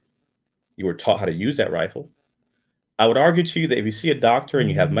boot camp. You were taught how to use that rifle. I would argue to you that if you see a doctor and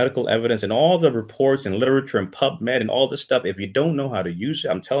you have medical evidence and all the reports and literature and PubMed and all this stuff, if you don't know how to use it,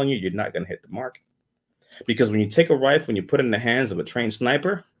 I'm telling you, you're not going to hit the mark. Because when you take a rifle and you put it in the hands of a trained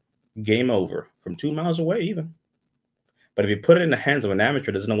sniper, game over from 2 miles away even. But if you put it in the hands of an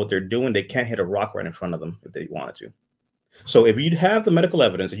amateur that doesn't know what they're doing, they can't hit a rock right in front of them if they wanted to. So if you have the medical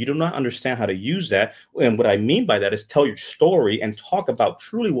evidence and you do not understand how to use that, and what I mean by that is tell your story and talk about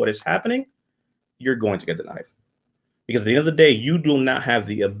truly what is happening, you're going to get denied. Because at the end of the day, you do not have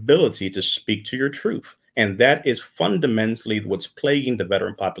the ability to speak to your truth. And that is fundamentally what's plaguing the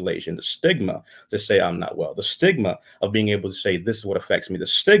veteran population. The stigma to say I'm not well. The stigma of being able to say this is what affects me. The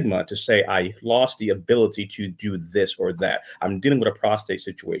stigma to say I lost the ability to do this or that. I'm dealing with a prostate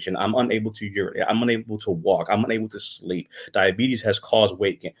situation. I'm unable to urinate. I'm unable to walk. I'm unable to sleep. Diabetes has caused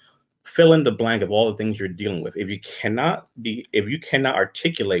weight gain. Fill in the blank of all the things you're dealing with. If you cannot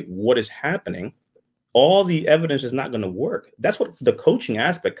articulate what is happening, all the evidence is not going to work. That's what the coaching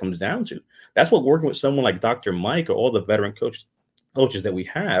aspect comes down to. That's what working with someone like Dr. Mike or all the veteran coaches that we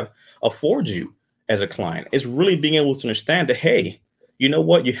have affords you as a client. Is really being able to understand that, hey, you know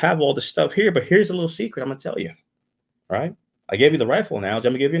what? You have all this stuff here, but here's a little secret I'm going to tell you. All right? I gave you the rifle analogy.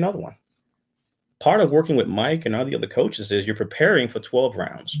 I'm going to give you another one. Part of working with Mike and all the other coaches is you're preparing for 12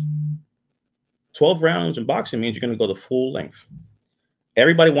 rounds. 12 rounds in boxing means you're going to go the full length.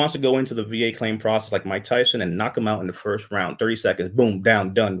 Everybody wants to go into the VA claim process like Mike Tyson and knock him out in the first round, 30 seconds, boom,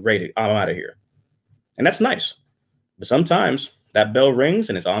 down, done, rated, I'm out of here. And that's nice. But sometimes that bell rings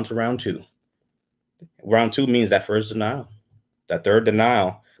and it's on to round two. Round two means that first denial, that third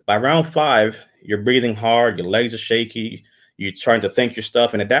denial. By round 5, you're breathing hard, your legs are shaky, you're trying to think your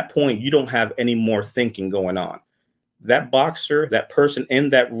stuff. And at that point, you don't have any more thinking going on. That boxer, that person in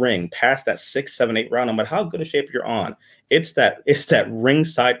that ring, past that 6, 7, 8 round, no matter how good a shape you're on, it's that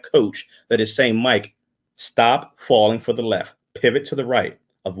ringside coach that is saying, Mike, stop falling for the left, pivot to the right,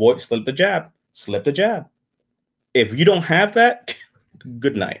 avoid, slip the jab. If you don't have that,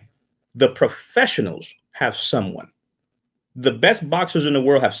 good night. The professionals have someone. The best boxers in the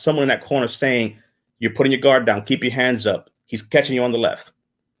world have someone in that corner saying, you're putting your guard down, keep your hands up. He's catching you on the left.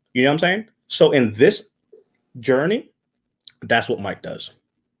 You know what I'm saying? So in this journey, that's what Mike does.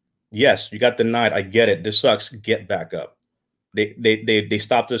 Yes, you got denied. I get it. This sucks. Get back up. They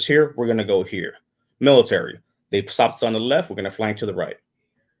stopped us here. We're going to go here. Military. They stopped us on the left. We're going to flank to the right.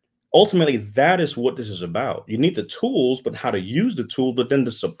 Ultimately, that is what this is about. You need the tools, but how to use the tool, but then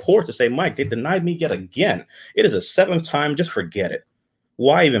the support to say, Mike, they denied me yet again. It is a seventh time. Just forget it.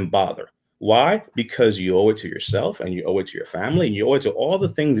 Why even bother? Why? Because you owe it to yourself, and you owe it to your family, and you owe it to all the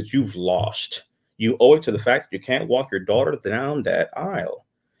things that you've lost. You owe it to the fact that you can't walk your daughter down that aisle.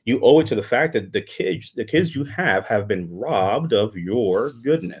 You owe it to the fact that the kids you have been robbed of your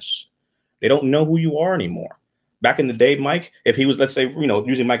goodness. They don't know who you are anymore. Back in the day, Mike, if he was, let's say,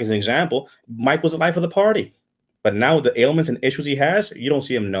 using Mike as an example, Mike was the life of the party. But now the ailments and issues he has, you don't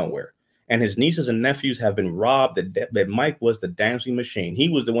see him nowhere. And his nieces and nephews have been robbed that Mike was the dancing machine. He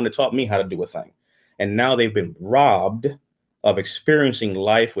was the one that taught me how to do a thing. And now they've been robbed of experiencing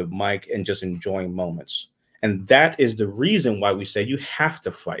life with Mike and just enjoying moments. And that is the reason why we say you have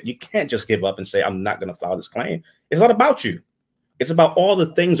to fight. You can't just give up and say, I'm not going to file this claim. It's not about you. It's about all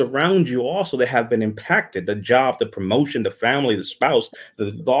the things around you also that have been impacted: the job, the promotion, the family, the spouse, the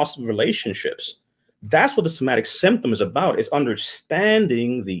loss of relationships. That's what the somatic symptom is about. It's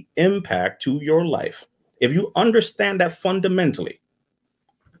understanding the impact to your life. If you understand that fundamentally,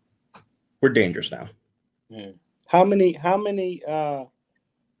 we're dangerous now. How many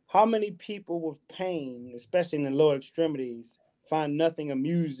people with pain, especially in the lower extremities, find nothing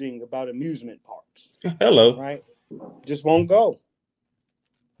amusing about amusement parks? Hello. Right? Just won't go.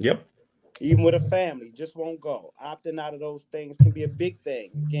 Yep. Even with a family, just won't go. Opting out of those things can be a big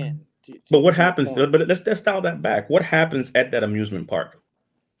thing. Again. But what happens? But let's dial that back. What happens at that amusement park?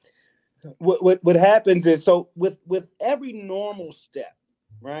 What happens is, so with every normal step,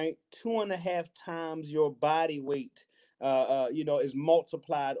 right, 2.5 times your body weight, is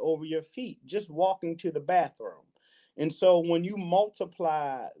multiplied over your feet just walking to the bathroom. And so when you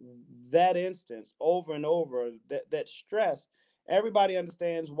multiply that instance over and over, that stress, everybody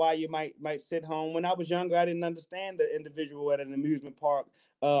understands why you might sit home. When I was younger, I didn't understand the individual at an amusement park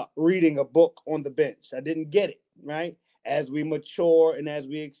reading a book on the bench. I didn't get it, right? As we mature and as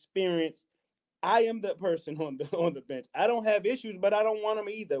we experience, I am the person on the bench. I don't have issues, but I don't want them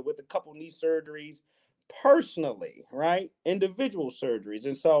either, with a couple knee surgeries personally, right? Individual surgeries.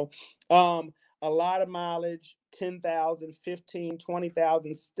 And so a lot of mileage, 10,000, 15,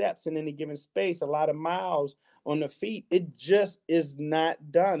 20,000 steps in any given space, a lot of miles on the feet. It just is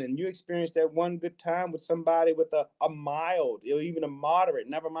not done. And you experience that one good time with somebody with a mild or even a moderate,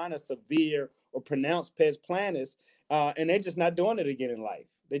 never mind a severe or pronounced pes planus, and they're just not doing it again in life.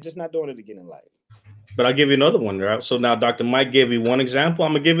 They're just not doing it again in life. But I'll give you another one, right? So now Dr. Mike gave you one example.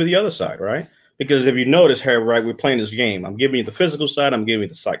 I'm going to give you the other side, right? Because if you notice here, right, we're playing this game. I'm giving you the physical side. I'm giving you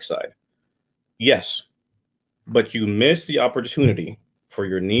the psych side. Yes, but you miss the opportunity for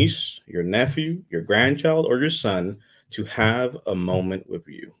your niece, your nephew, your grandchild, or your son to have a moment with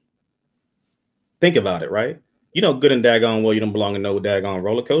you. Think about it, right? You know good and daggone well you don't belong in no daggone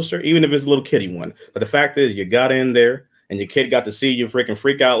roller coaster, even if it's a little kiddie one. But the fact is, you got in there and your kid got to see you freaking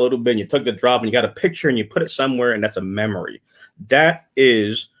freak out a little bit, and you took the drop and you got a picture and you put it somewhere, and that's a memory. That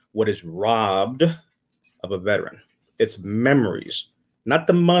is what is robbed of a veteran. It's memories, not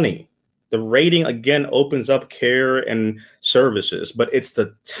the money. The rating, again, opens up care and services, but it's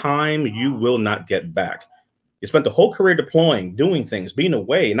the time you will not get back. You spent the whole career deploying, doing things, being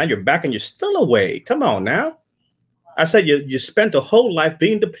away, and now you're back and you're still away. Come on now. I said you spent a whole life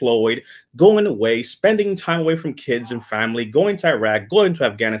being deployed, going away, spending time away from kids and family, going to Iraq, going to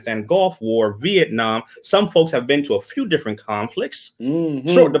Afghanistan, Gulf War, Vietnam. Some folks have been to a few different conflicts,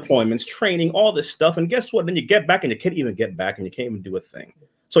 short deployments, training, all this stuff. And guess what? Then you get back and you can't even get back and you can't even do a thing.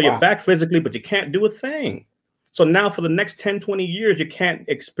 So you're back physically, but you can't do a thing. So now for the next 10, 20 years, you can't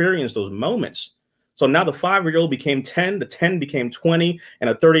experience those moments. So now the 5-year-old became 10, the 10 became 20, and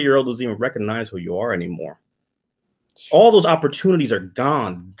a 30-year-old doesn't even recognize who you are anymore. All those opportunities are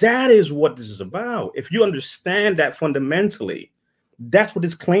gone. That is what this is about. If you understand that fundamentally, that's what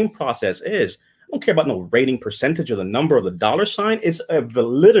this claim process is. I don't care about no rating percentage or the number or the dollar sign. It's a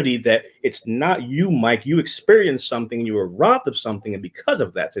validity that it's not you, Mike. You experienced something, you were robbed of something. And because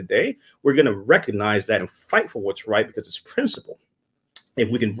of that today, we're going to recognize that and fight for what's right because it's principle. If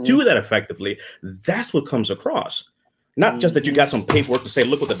we can do that effectively, that's what comes across. Not just that you got some paperwork to say,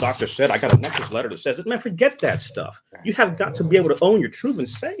 look what the doctor said. I got a nexus letter that says it. Man, forget that stuff. You have got to be able to own your truth and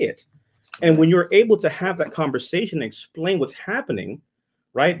say it. And when you're able to have that conversation and explain what's happening,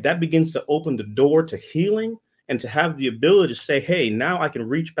 right, that begins to open the door to healing and to have the ability to say, hey, now I can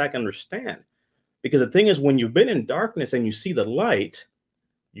reach back and understand. Because the thing is, when you've been in darkness and you see the light,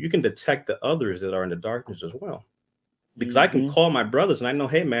 you can detect the others that are in the darkness as well. Because I can call my brothers and I know,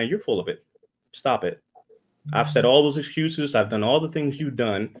 hey, man, you're full of it. Stop it. I've said all those excuses. I've done all the things you've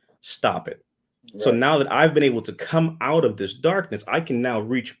done. Stop it. So now that I've been able to come out of this darkness, I can now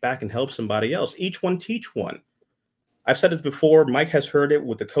reach back and help somebody else. Each one teach one. I've said this before. Mike has heard it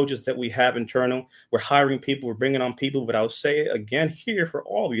with the coaches that we have internal. We're hiring people, we're bringing on people, but I'll say it again here for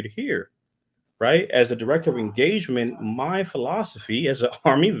all of you to hear, right? As the director of engagement, my philosophy as an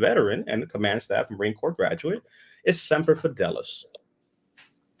Army veteran and a command staff and Marine Corps graduate is Semper Fidelis.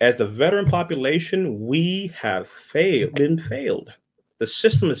 As the veteran population, we have been failed. The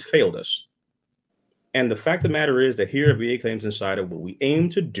system has failed us. And the fact of the matter is that here at VA Claims Insider, what we aim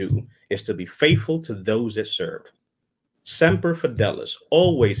to do is to be faithful to those that served. Semper Fidelis,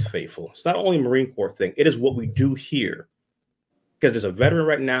 always faithful. It's not only a Marine Corps thing. It is what we do here. Because there's a veteran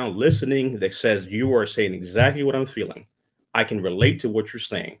right now listening that says, you are saying exactly what I'm feeling. I can relate to what you're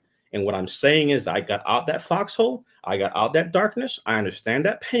saying. And what I'm saying is I got out that foxhole. I got out that darkness. I understand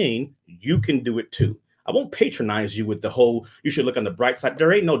that pain. You can do it too. I won't patronize you with the whole, you should look on the bright side.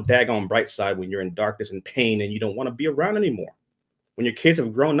 There ain't no daggone bright side when you're in darkness and pain and you don't want to be around anymore. When your kids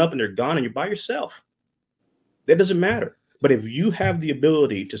have grown up and they're gone and you're by yourself, that doesn't matter. But if you have the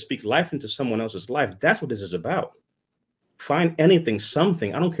ability to speak life into someone else's life, that's what this is about. Find anything,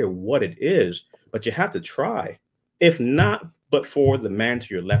 something, I don't care what it is, but you have to try. If not, but for the man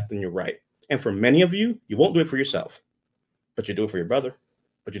to your left and your right. And for many of you, you won't do it for yourself, but you do it for your brother,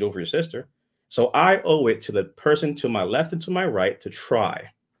 but you do it for your sister. So I owe it to the person to my left and to my right to try,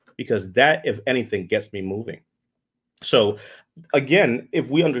 because that, if anything, gets me moving. So again, if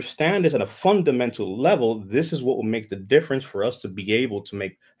we understand this at a fundamental level, this is what will make the difference for us to be able to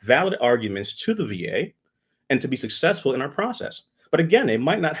make valid arguments to the VA and to be successful in our process. But again, it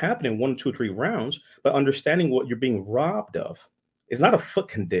might not happen in 1, 2, 3 rounds, but understanding what you're being robbed of. It's not a foot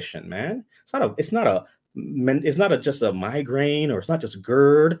condition, man. It's not just a migraine, or it's not just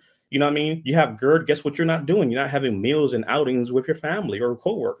GERD. You know what I mean? You have GERD, guess what you're not doing? You're not having meals and outings with your family or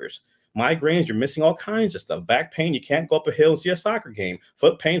coworkers. Migraines, you're missing all kinds of stuff. Back pain, you can't go up a hill and see a soccer game.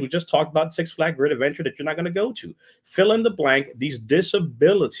 Foot pain, we just talked about Six Flag Great Adventure that you're not going to go to. Fill in the blank. These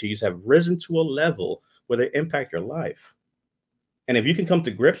disabilities have risen to a level where they impact your life. And if you can come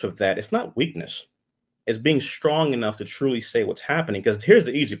to grips with that, it's not weakness. It's being strong enough to truly say what's happening. Because here's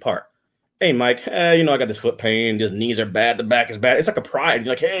the easy part. Hey, Mike, I got this foot pain. The knees are bad. The back is bad. It's like a pride.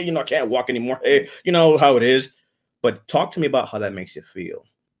 You're like, hey, I can't walk anymore. Hey, you know how it is. But talk to me about how that makes you feel.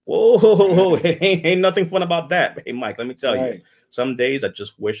 Whoa, ain't nothing fun about that. Hey, Mike, let me tell you, some days I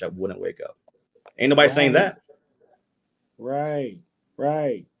just wish I wouldn't wake up. Ain't nobody saying that. Right.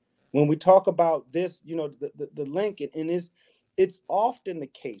 When we talk about this, the link, and it's often the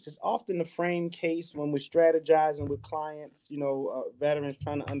case. It's often the frame case when we're strategizing with clients, veterans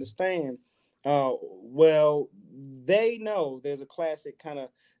trying to understand. Well, they know there's a classic kind of,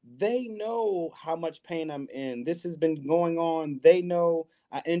 they know how much pain I'm in. This has been going on. They know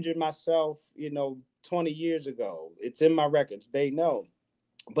I injured myself, 20 years ago. It's in my records. They know,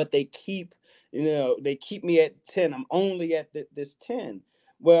 but they keep me at 10. I'm only at this 10.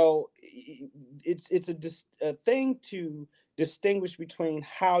 Well, it's a thing to distinguish between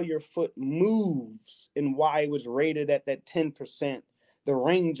how your foot moves and why it was rated at that 10%, the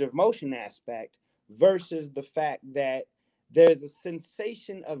range of motion aspect, versus the fact that there's a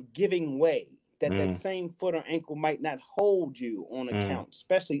sensation of giving way, that same foot or ankle might not hold you on account,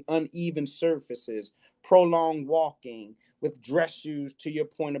 especially uneven surfaces, prolonged walking with dress shoes, to your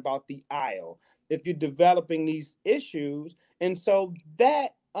point about the aisle. If you're developing these issues, and so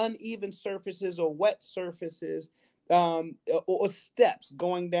that uneven surfaces or wet surfaces, or steps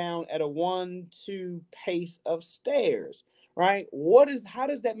going down at a 1-2 pace of stairs, right? How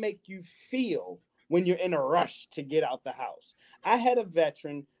does that make you feel when you're in a rush to get out the house? I had a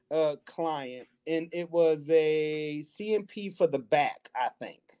veteran client, and it was a CMP for the back, I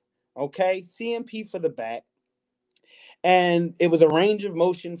think. Okay, CMP for the back. And it was a range of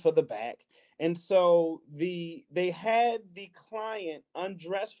motion for the back. And so they had the client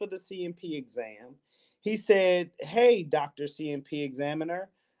undressed for the CMP exam. He said, "Hey, Dr. CMP examiner,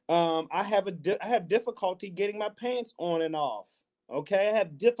 I have difficulty getting my pants on and off. Okay, I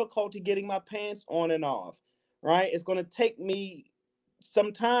have difficulty getting my pants on and off. Right? It's going to take me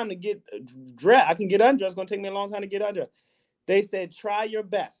some time to get dressed. I can get undressed. It's going to take me a long time to get undressed." They said, "Try your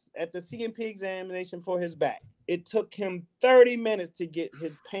best." At the CMP examination for his back, it took him 30 minutes to get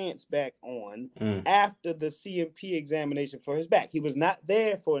his pants back on after the CMP examination for his back. He was not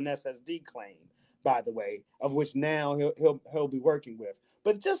there for an SSD claim, by the way, of which now he'll be working with.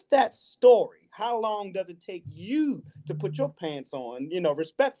 But just that story, how long does it take you to put your pants on,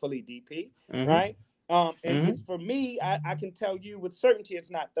 respectfully, DP, right? And it's, for me, I can tell you with certainty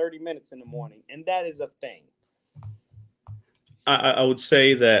it's not 30 minutes in the morning, and that is a thing. I would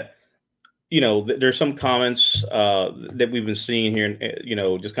say that there's some comments that we've been seeing here,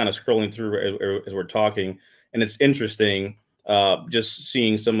 just kind of scrolling through as we're talking, and it's interesting just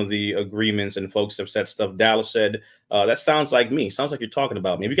seeing some of the agreements and folks have said stuff. Dallas said, that sounds like me. Sounds like you're talking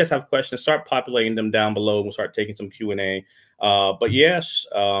about me. If you guys have questions, start populating them down below. We'll start taking some Q&A. But yes,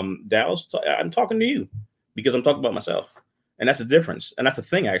 Dallas, I'm talking to you because I'm talking about myself. And that's the difference. And that's the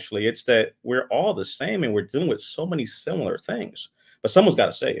thing, actually. It's that we're all the same and we're dealing with so many similar things. But someone's got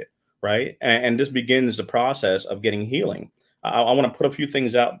to say it, right? And this begins the process of getting healing. I want to put a few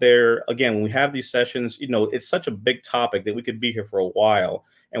things out there. Again, when we have these sessions, it's such a big topic that we could be here for a while.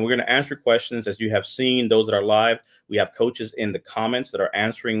 And we're going to answer questions. As you have seen, those that are live, we have coaches in the comments that are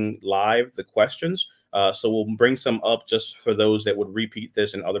answering live the questions. So we'll bring some up just for those that would repeat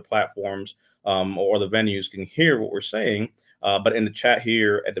this in other platforms or other venues can hear what we're saying. But in the chat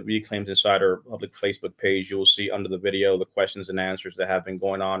here at the VA Claims Insider public Facebook page, you will see under the video the questions and answers that have been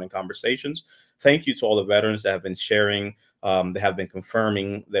going on in conversations. Thank you to all the veterans that have been sharing, that have been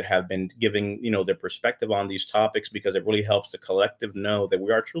confirming, that have been giving their perspective on these topics, because it really helps the collective know that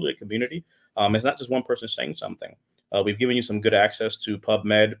we are truly a community. It's not just one person saying something. We've given you some good access to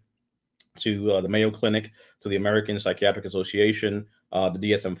PubMed, to the Mayo Clinic, to the American Psychiatric Association, the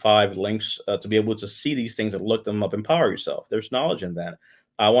DSM-5 links to be able to see these things and look them up. Empower yourself. There's knowledge in that.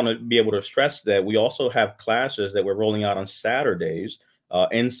 I want to be able to stress that we also have classes that we're rolling out on Saturdays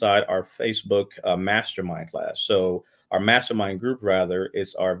inside our Facebook mastermind class. So our mastermind group, rather,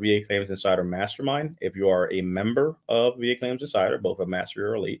 is our VA Claims Insider Mastermind. If you are a member of VA Claims Insider, both a Master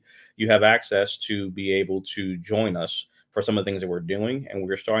or Elite, you have access to be able to join us for some of the things that we're doing. And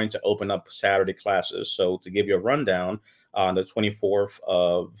we're starting to open up Saturday classes. So to give you a rundown, on the 24th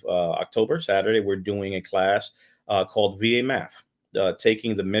of October, Saturday, we're doing a class called VA Math,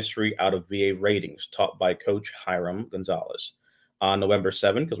 taking the mystery out of VA ratings, taught by Coach Hiram Gonzalez. On November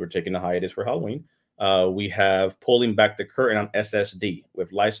 7th, because we're taking a hiatus for Halloween, we have Pulling Back the Curtain on SSD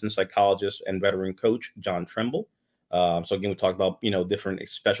with licensed psychologist and veteran coach John Trimble. So again, we talked about, different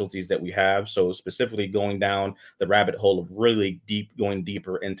specialties that we have. So specifically going down the rabbit hole of really going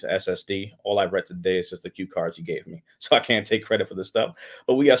deeper into SSD. All I've read today is just the cue cards you gave me. So I can't take credit for this stuff,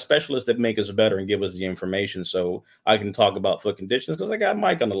 but we got specialists that make us better and give us the information. So I can talk about foot conditions because I got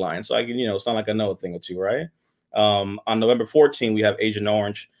Mike on the line. So I can, sound like I know a thing or two, right? On November 14th, we have Agent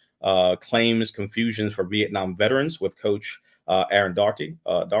Orange, claims confusions for Vietnam veterans with Coach Aaron Darty.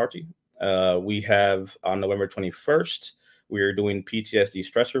 We have on November 21st, we're doing PTSD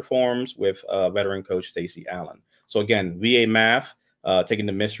stressor forms with veteran coach Stacey Allen. So again, VA Math, taking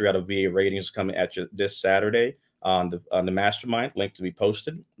the mystery out of VA ratings, coming at you this Saturday on the mastermind, link to be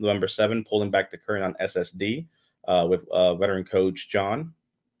posted. November 7th, Pulling Back the Curtain on SSD with veteran coach John.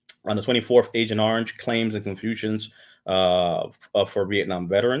 On the 24th, Agent Orange, claims and confusions for Vietnam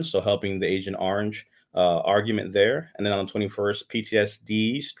veterans. So helping the Agent Orange argument there. And then on the 21st,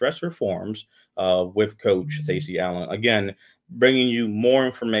 PTSD stressor forms with Coach Stacey Allen. Again, bringing you more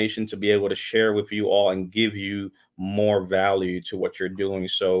information to be able to share with you all and give you more value to what you're doing.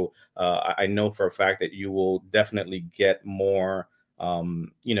 So I know for a fact that you will definitely get more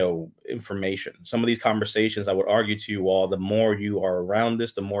information. Some of these conversations, I would argue to you all, the more you are around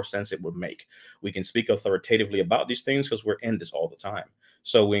this, the more sense it would make. We can speak authoritatively about these things because we're in this all the time.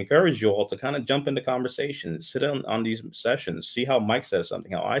 So we encourage you all to kind of jump into conversations, sit on these sessions, see how Mike says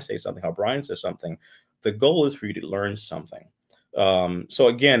something, how I say something, how Brian says something. The goal is for you to learn something. So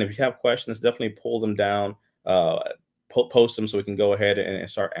again, if you have questions, definitely pull them down, post them so we can go ahead and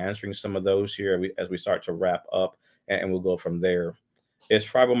start answering some of those here as we start to wrap up, and we'll go from there. Is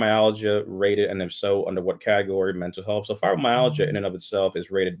fibromyalgia rated, and if so, under what category? Mental health. So fibromyalgia in and of itself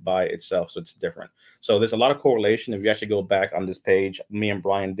is rated by itself, so it's different. So there's a lot of correlation. If you actually go back on this page, me and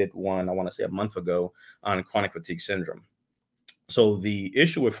Brian did one, I want to say a month ago, on chronic fatigue syndrome. So the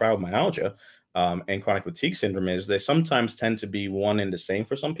issue with fibromyalgia and chronic fatigue syndrome is they sometimes tend to be one and the same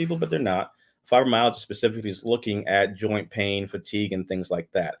for some people, but they're not. Fibromyalgia specifically is looking at joint pain, fatigue, and things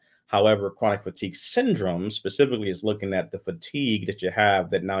like that. However, chronic fatigue syndrome specifically is looking at the fatigue that you have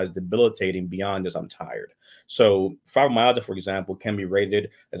that now is debilitating beyond just I'm tired. So fibromyalgia, for example, can be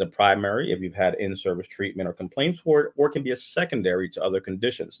rated as a primary if you've had in-service treatment or complaints for it, or it can be a secondary to other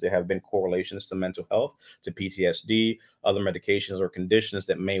conditions. There have been correlations to mental health, to PTSD, other medications or conditions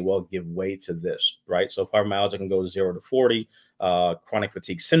that may well give way to this, right? So fibromyalgia can go 0 to 40. Chronic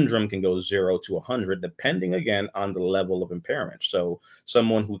fatigue syndrome can go 0 to 100, depending again on the level of impairment. So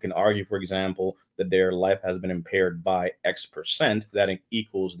someone who can argue, for example, that their life has been impaired by X percent, that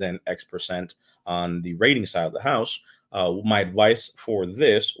equals then X percent on the rating side of the house. My advice for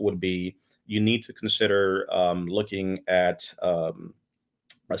this would be you need to consider looking at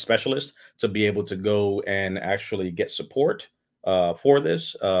a specialist to be able to go and actually get support for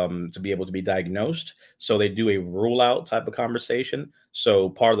this, to be able to be diagnosed. So they do a rule out type of conversation. So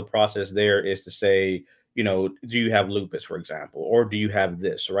part of the process there is to say, you know, do you have lupus, for example, or do you have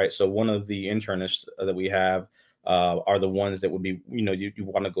this, right? So one of the internists that we have are the ones that would be, you know, you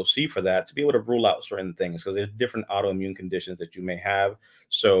want to go see for that to be able to rule out certain things because there's different autoimmune conditions that you may have.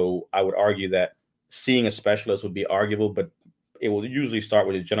 So I would argue that seeing a specialist would be arguable, but it will usually start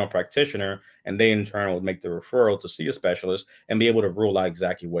with a general practitioner, and they in turn will make the referral to see a specialist and be able to rule out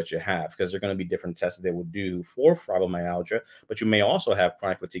exactly what you have, because there are going to be different tests that they will do for fibromyalgia, but you may also have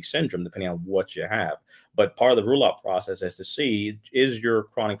chronic fatigue syndrome depending on what you have. But part of the rule out process is to see, is your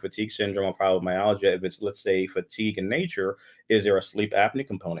chronic fatigue syndrome or fibromyalgia, if it's, let's say, fatigue in nature, is there a sleep apnea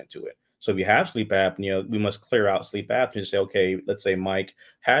component to it? So if you have sleep apnea, we must clear out sleep apnea and say, okay, let's say Mike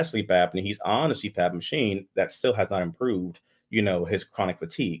has sleep apnea, he's on a CPAP machine that still has not improved, you know, his chronic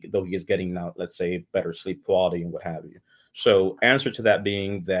fatigue, though he is getting now, let's say, better sleep quality and what have you. So answer to that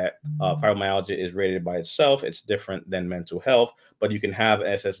being that fibromyalgia is rated by itself. It's different than mental health, but you can have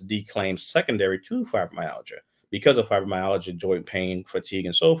SSD claims secondary to fibromyalgia. Because of fibromyalgia, joint pain, fatigue,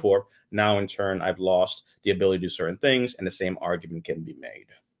 and so forth, now in turn, I've lost the ability to do certain things, and the same argument can be made.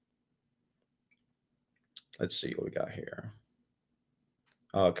 Let's see what we got here.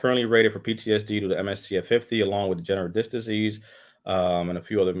 Currently rated for PTSD due to MSTF 50, along with degenerative disc disease and a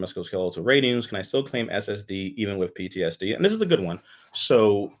few other musculoskeletal ratings. Can I still claim SSD even with PTSD? And this is a good one.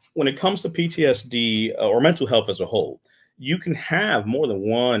 So when it comes to PTSD or mental health as a whole, you can have more than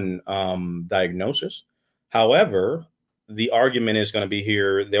one diagnosis. However, the argument is going to be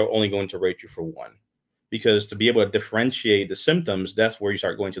here, they're only going to rate you for one. Because to be able to differentiate the symptoms, that's where you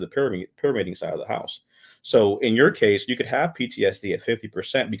start going to the pyramiding side of the house. So in your case, you could have PTSD at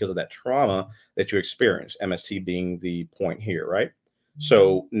 50% because of that trauma that you experienced, MST being the point here, right?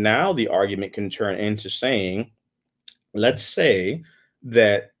 So now the argument can turn into saying, let's say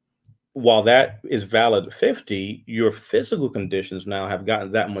that while that is valid at 50, your physical conditions now have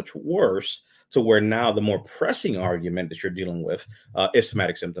gotten that much worse to where now the more pressing argument that you're dealing with is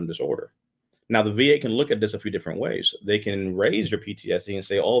somatic symptom disorder. Now, the VA can look at this a few different ways. They can raise your PTSD and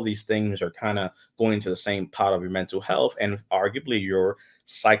say all these things are kind of going into the same pot of your mental health, and arguably your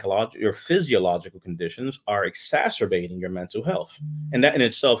psychological, your physiological conditions are exacerbating your mental health. And that in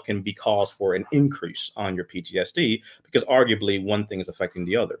itself can be cause for an increase on your PTSD because arguably one thing is affecting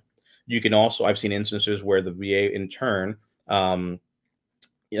the other. You can also, I've seen instances where the VA in turn,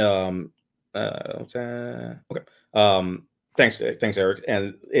 thanks, Eric.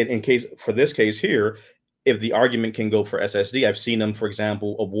 And in case for this case here, if the argument can go for SSD, I've seen them, for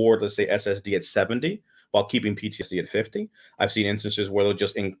example, award, let's say, SSD at 70 while keeping PTSD at 50. I've seen instances where they'll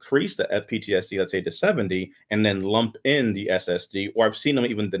just increase the PTSD, let's say, to 70 and then lump in the SSD. Or I've seen them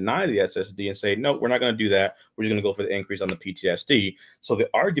even deny the SSD and say, no, we're not going to do that. We're just going to go for the increase on the PTSD. So the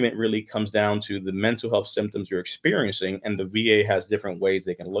argument really comes down to the mental health symptoms you're experiencing, and the VA has different ways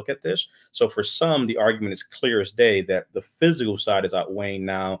they can look at this. So for some, the argument is clear as day that the physical side is outweighing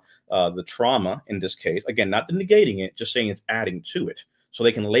now the trauma in this case. Again, not negating it, just saying it's adding to it. So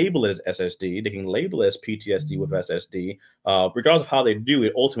they can label it as SSD, they can label it as PTSD with SSD. Regardless of how they do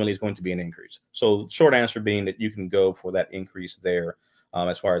it, ultimately is going to be an increase. So short answer being that you can go for that increase there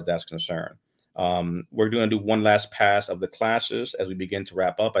as far as that's concerned. We're going to do one last pass of the classes as we begin to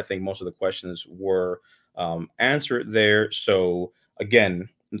wrap up. I think most of the questions were answered there. So again,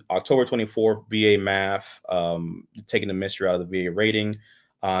 October 24th, VA Math, taking the mystery out of the VA rating.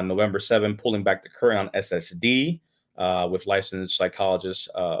 On November 7th, pulling back the curtain on SSD. With licensed psychologist,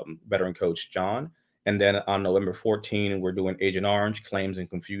 veteran coach John. And then on November 14, we're doing Agent Orange, Claims and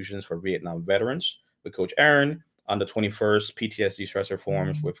Confusions for Vietnam Veterans with Coach Aaron. On the 21st, PTSD Stressor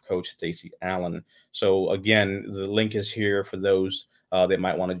Forms with Coach Stacy Allen. So again, the link is here for those that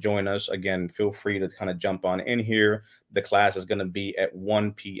might want to join us. Again, feel free to kind of jump on in here. The class is going to be at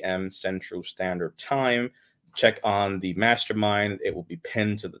 1 p.m. Central Standard Time. Check on the mastermind. It will be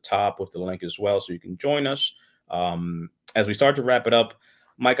pinned to the top with the link as well, so you can join us. As we start to wrap it up,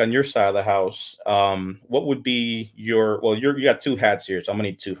 Mike, on your side of the house, what would be your, well, you got two hats here, so I'm gonna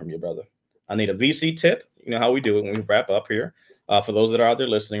need two from you, brother. I need a VC tip, you know how we do it when we wrap up here, for those that are out there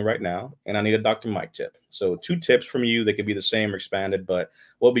listening right now, and I need a Dr. Mike tip. So two tips from you that could be the same or expanded, but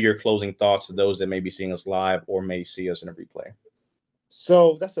what will be your closing thoughts to those that may be seeing us live or may see us in a replay?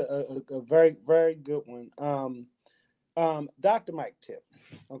 So that's a very, very good one. Dr. Mike tip,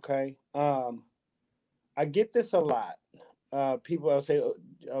 okay? I get this a lot. People will say,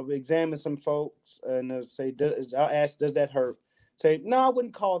 I'll examine some folks and they'll say, I'll ask, does that hurt? Say, no, I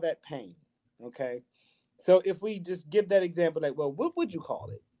wouldn't call that pain. Okay. So if we just give that example, like, well, what would you call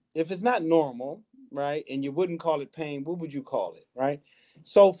it? If it's not normal, right, and you wouldn't call it pain, what would you call it, right?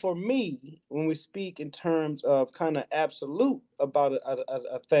 So for me, when we speak in terms of kind of absolute about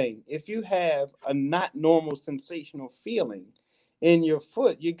a thing, if you have a not normal sensational feeling in your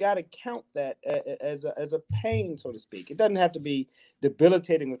foot, you got to count that as a pain, so to speak. It doesn't have to be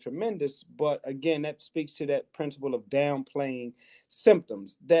debilitating or tremendous, but again, that speaks to that principle of downplaying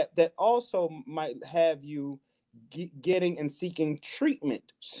symptoms that also might have you getting and seeking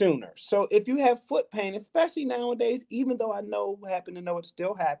treatment sooner. So if you have foot pain, especially nowadays, even though I happen to know it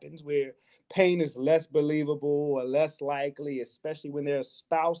still happens, where pain is less believable or less likely, especially when there are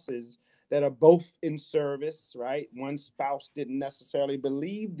spouses that are both in service, right? One spouse didn't necessarily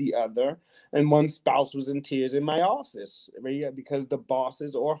believe the other, and one spouse was in tears in my office, right? Because the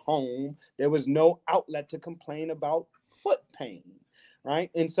bosses or home, there was no outlet to complain about foot pain,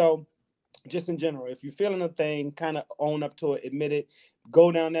 right? And so just in general, if you're feeling a thing, kind of own up to it, admit it,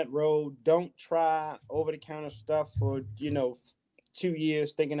 go down that road. Don't try over-the-counter stuff for 2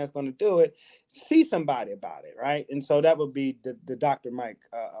 years thinking that's going to do it. See somebody about it, right? And so that would be the Dr. Mike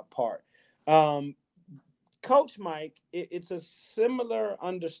part. Coach Mike, it's a similar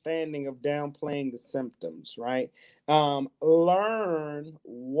understanding of downplaying the symptoms, right? Learn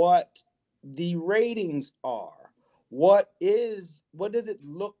what the ratings are. What does it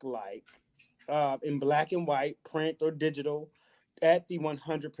look like in black and white, print or digital, at the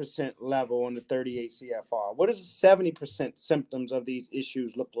 100% level on the 38 CFR? What does the 70% symptoms of these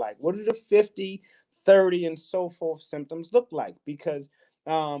issues look like? What do the 50, 30, and so forth symptoms look like? Because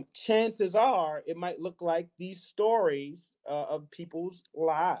chances are it might look like these stories of people's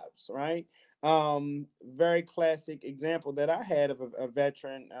lives, right? Very classic example that I had of a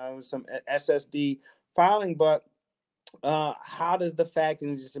veteran with some SSD filing, but how does the fact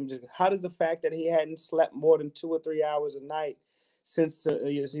that he hadn't slept more than 2 or 3 hours a night since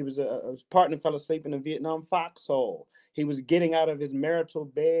his partner fell asleep in a Vietnam foxhole? He was getting out of his marital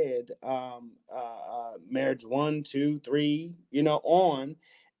bed, marriage 1, 2, 3, on,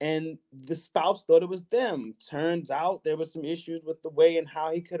 and the spouse thought it was them. Turns out there was some issues with the way and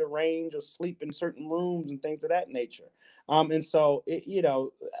how he could arrange or sleep in certain rooms and things of that nature. And so,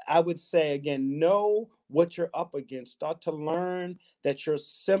 I would say, again, know what you're up against. Start to learn that your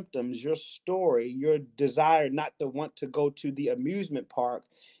symptoms, your story, your desire not to want to go to the amusement park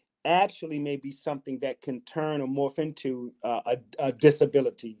actually may be something that can turn or morph into a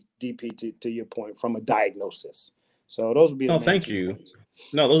disability, DP, to your point, from a diagnosis. So those would be the No, main thank two you. points.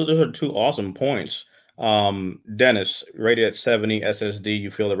 No, those are two awesome points. Dennis, rated at 70 SSD,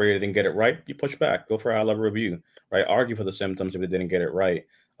 you feel the rater didn't get it right, you push back, go for a high level review, right? Argue for the symptoms if it didn't get it right.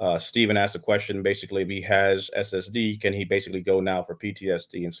 Stephen asked a question, basically, if he has SSD, can he basically go now for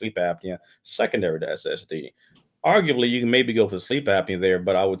PTSD and sleep apnea secondary to SSD? Arguably, you can maybe go for sleep apnea there,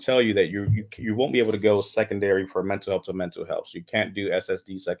 but I would tell you that you won't be able to go secondary for mental health to mental health. So you can't do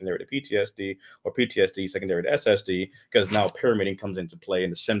SSD secondary to PTSD or PTSD secondary to SSD, because now pyramiding comes into play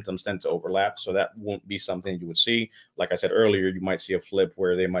and the symptoms tend to overlap. So that won't be something you would see. Like I said earlier, you might see a flip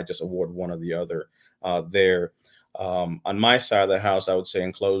where they might just award one or the other there. On my side of the house, I would say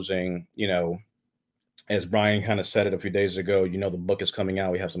in closing, as Brian kind of said it a few days ago, the book is coming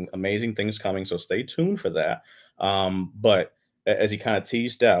out. We have some amazing things coming, so stay tuned for that. But as he kind of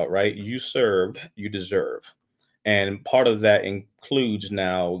teased out, right, you served, you deserve. And part of that includes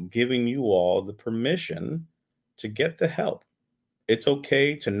now giving you all the permission to get the help. It's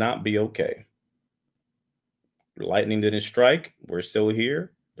okay to not be okay. Lightning didn't strike. We're still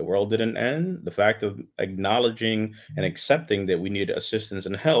here. The world didn't end. The fact of acknowledging and accepting that we need assistance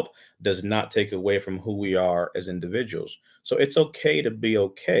and help does not take away from who we are as individuals. So it's okay to be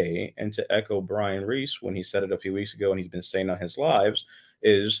okay. And to echo Brian Reese when he said it a few weeks ago, and he's been saying on his lives,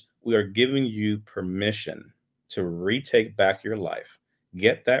 is we are giving you permission to retake back your life.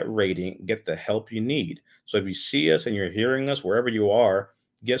 Get that rating, get the help you need. So if you see us and you're hearing us wherever you are,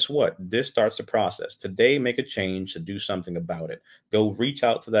 guess what? This starts the process. Today, make a change to do something about it. Go reach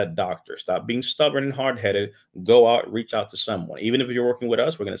out to that doctor. Stop being stubborn and hard-headed. Go out, reach out to someone. Even if you're working with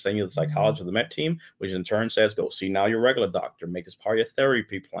us, we're going to send you the psychologist of the Met team, which in turn says, go see now your regular doctor. Make this part of your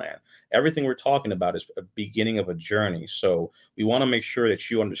therapy plan. Everything we're talking about is a beginning of a journey. So we want to make sure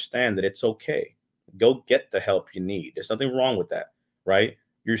that you understand that it's okay. Go get the help you need. There's nothing wrong with that, right?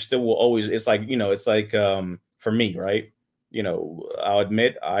 You still will always, it's like, for me, right? You know, I'll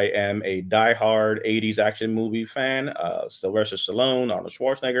admit I am a diehard 80s action movie fan. Sylvester Stallone, Arnold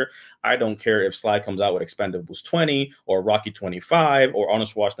Schwarzenegger. I don't care if Sly comes out with Expendables 20 or Rocky 25 or Arnold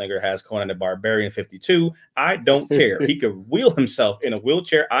Schwarzenegger has Conan the Barbarian 52. I don't care. He could wheel himself in a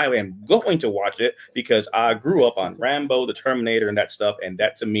wheelchair. I am going to watch it because I grew up on Rambo, the Terminator, and that stuff. And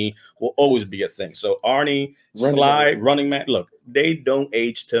that to me will always be a thing. So Arnie, Sly, Running Man, look, they don't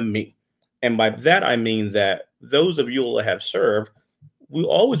age to me. And by that, I mean that those of you that have served, we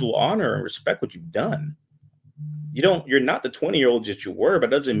always will honor and respect what you've done. You're not the 20-year-old that you were, but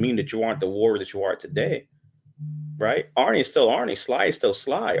it doesn't mean that you aren't the warrior that you are today. Right? Arnie is still Arnie. Sly is still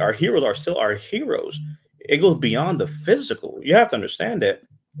Sly. Our heroes are still our heroes. It goes beyond the physical. You have to understand that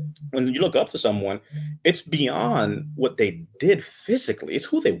when you look up to someone, it's beyond what they did physically. It's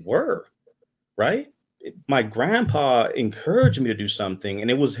who they were. Right? My grandpa encouraged me to do something, and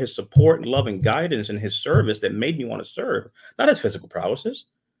it was his support and love and guidance and his service that made me want to serve, not his physical prowesses.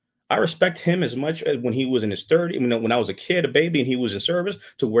 I respect him as much as when he was in his 30s, when I was a kid, a baby, and he was in service,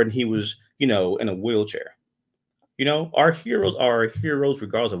 to when he was, in a wheelchair. Our heroes are heroes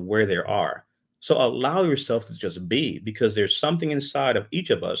regardless of where they are. So allow yourself to just be, because there's something inside of each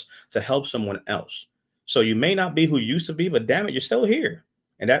of us to help someone else. So you may not be who you used to be, but damn it, you're still here.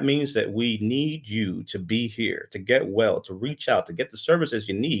 And that means that we need you to be here, to get well, to reach out, to get the services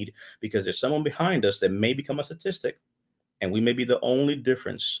you need, because there's someone behind us that may become a statistic. And we may be the only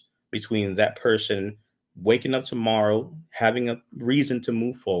difference between that person waking up tomorrow, having a reason to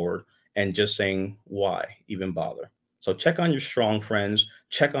move forward, and just saying, why even bother? So check on your strong friends,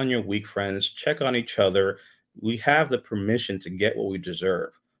 check on your weak friends, check on each other. We have the permission to get what we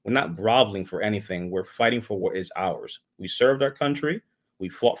deserve. We're not groveling for anything. We're fighting for what is ours. We served our country. We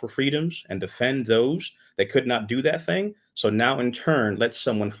fought for freedoms and defend those that could not do that thing. So now in turn, let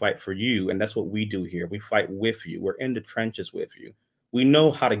someone fight for you. And that's what we do here. We fight with you. We're in the trenches with you. We know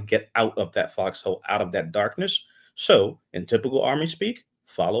how to get out of that foxhole, out of that darkness. So in typical Army speak,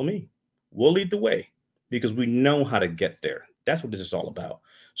 follow me. We'll lead the way because we know how to get there. That's what this is all about.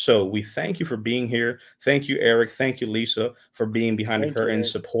 So we thank you for being here. Thank you, Eric. Thank you, Lisa, for being behind the curtain,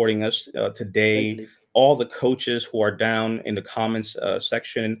 supporting us today. All the coaches who are down in the comments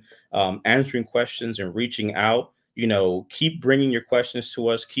section, answering questions and reaching out. Keep bringing your questions to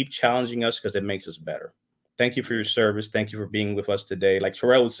us. Keep challenging us because it makes us better. Thank you for your service. Thank you for being with us today. Like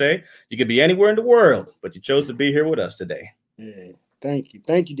Terrell would say, you could be anywhere in the world, but you chose to be here with us today. Yeah. Thank you.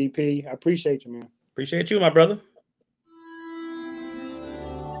 Thank you, DP. I appreciate you, man. Appreciate you, my brother.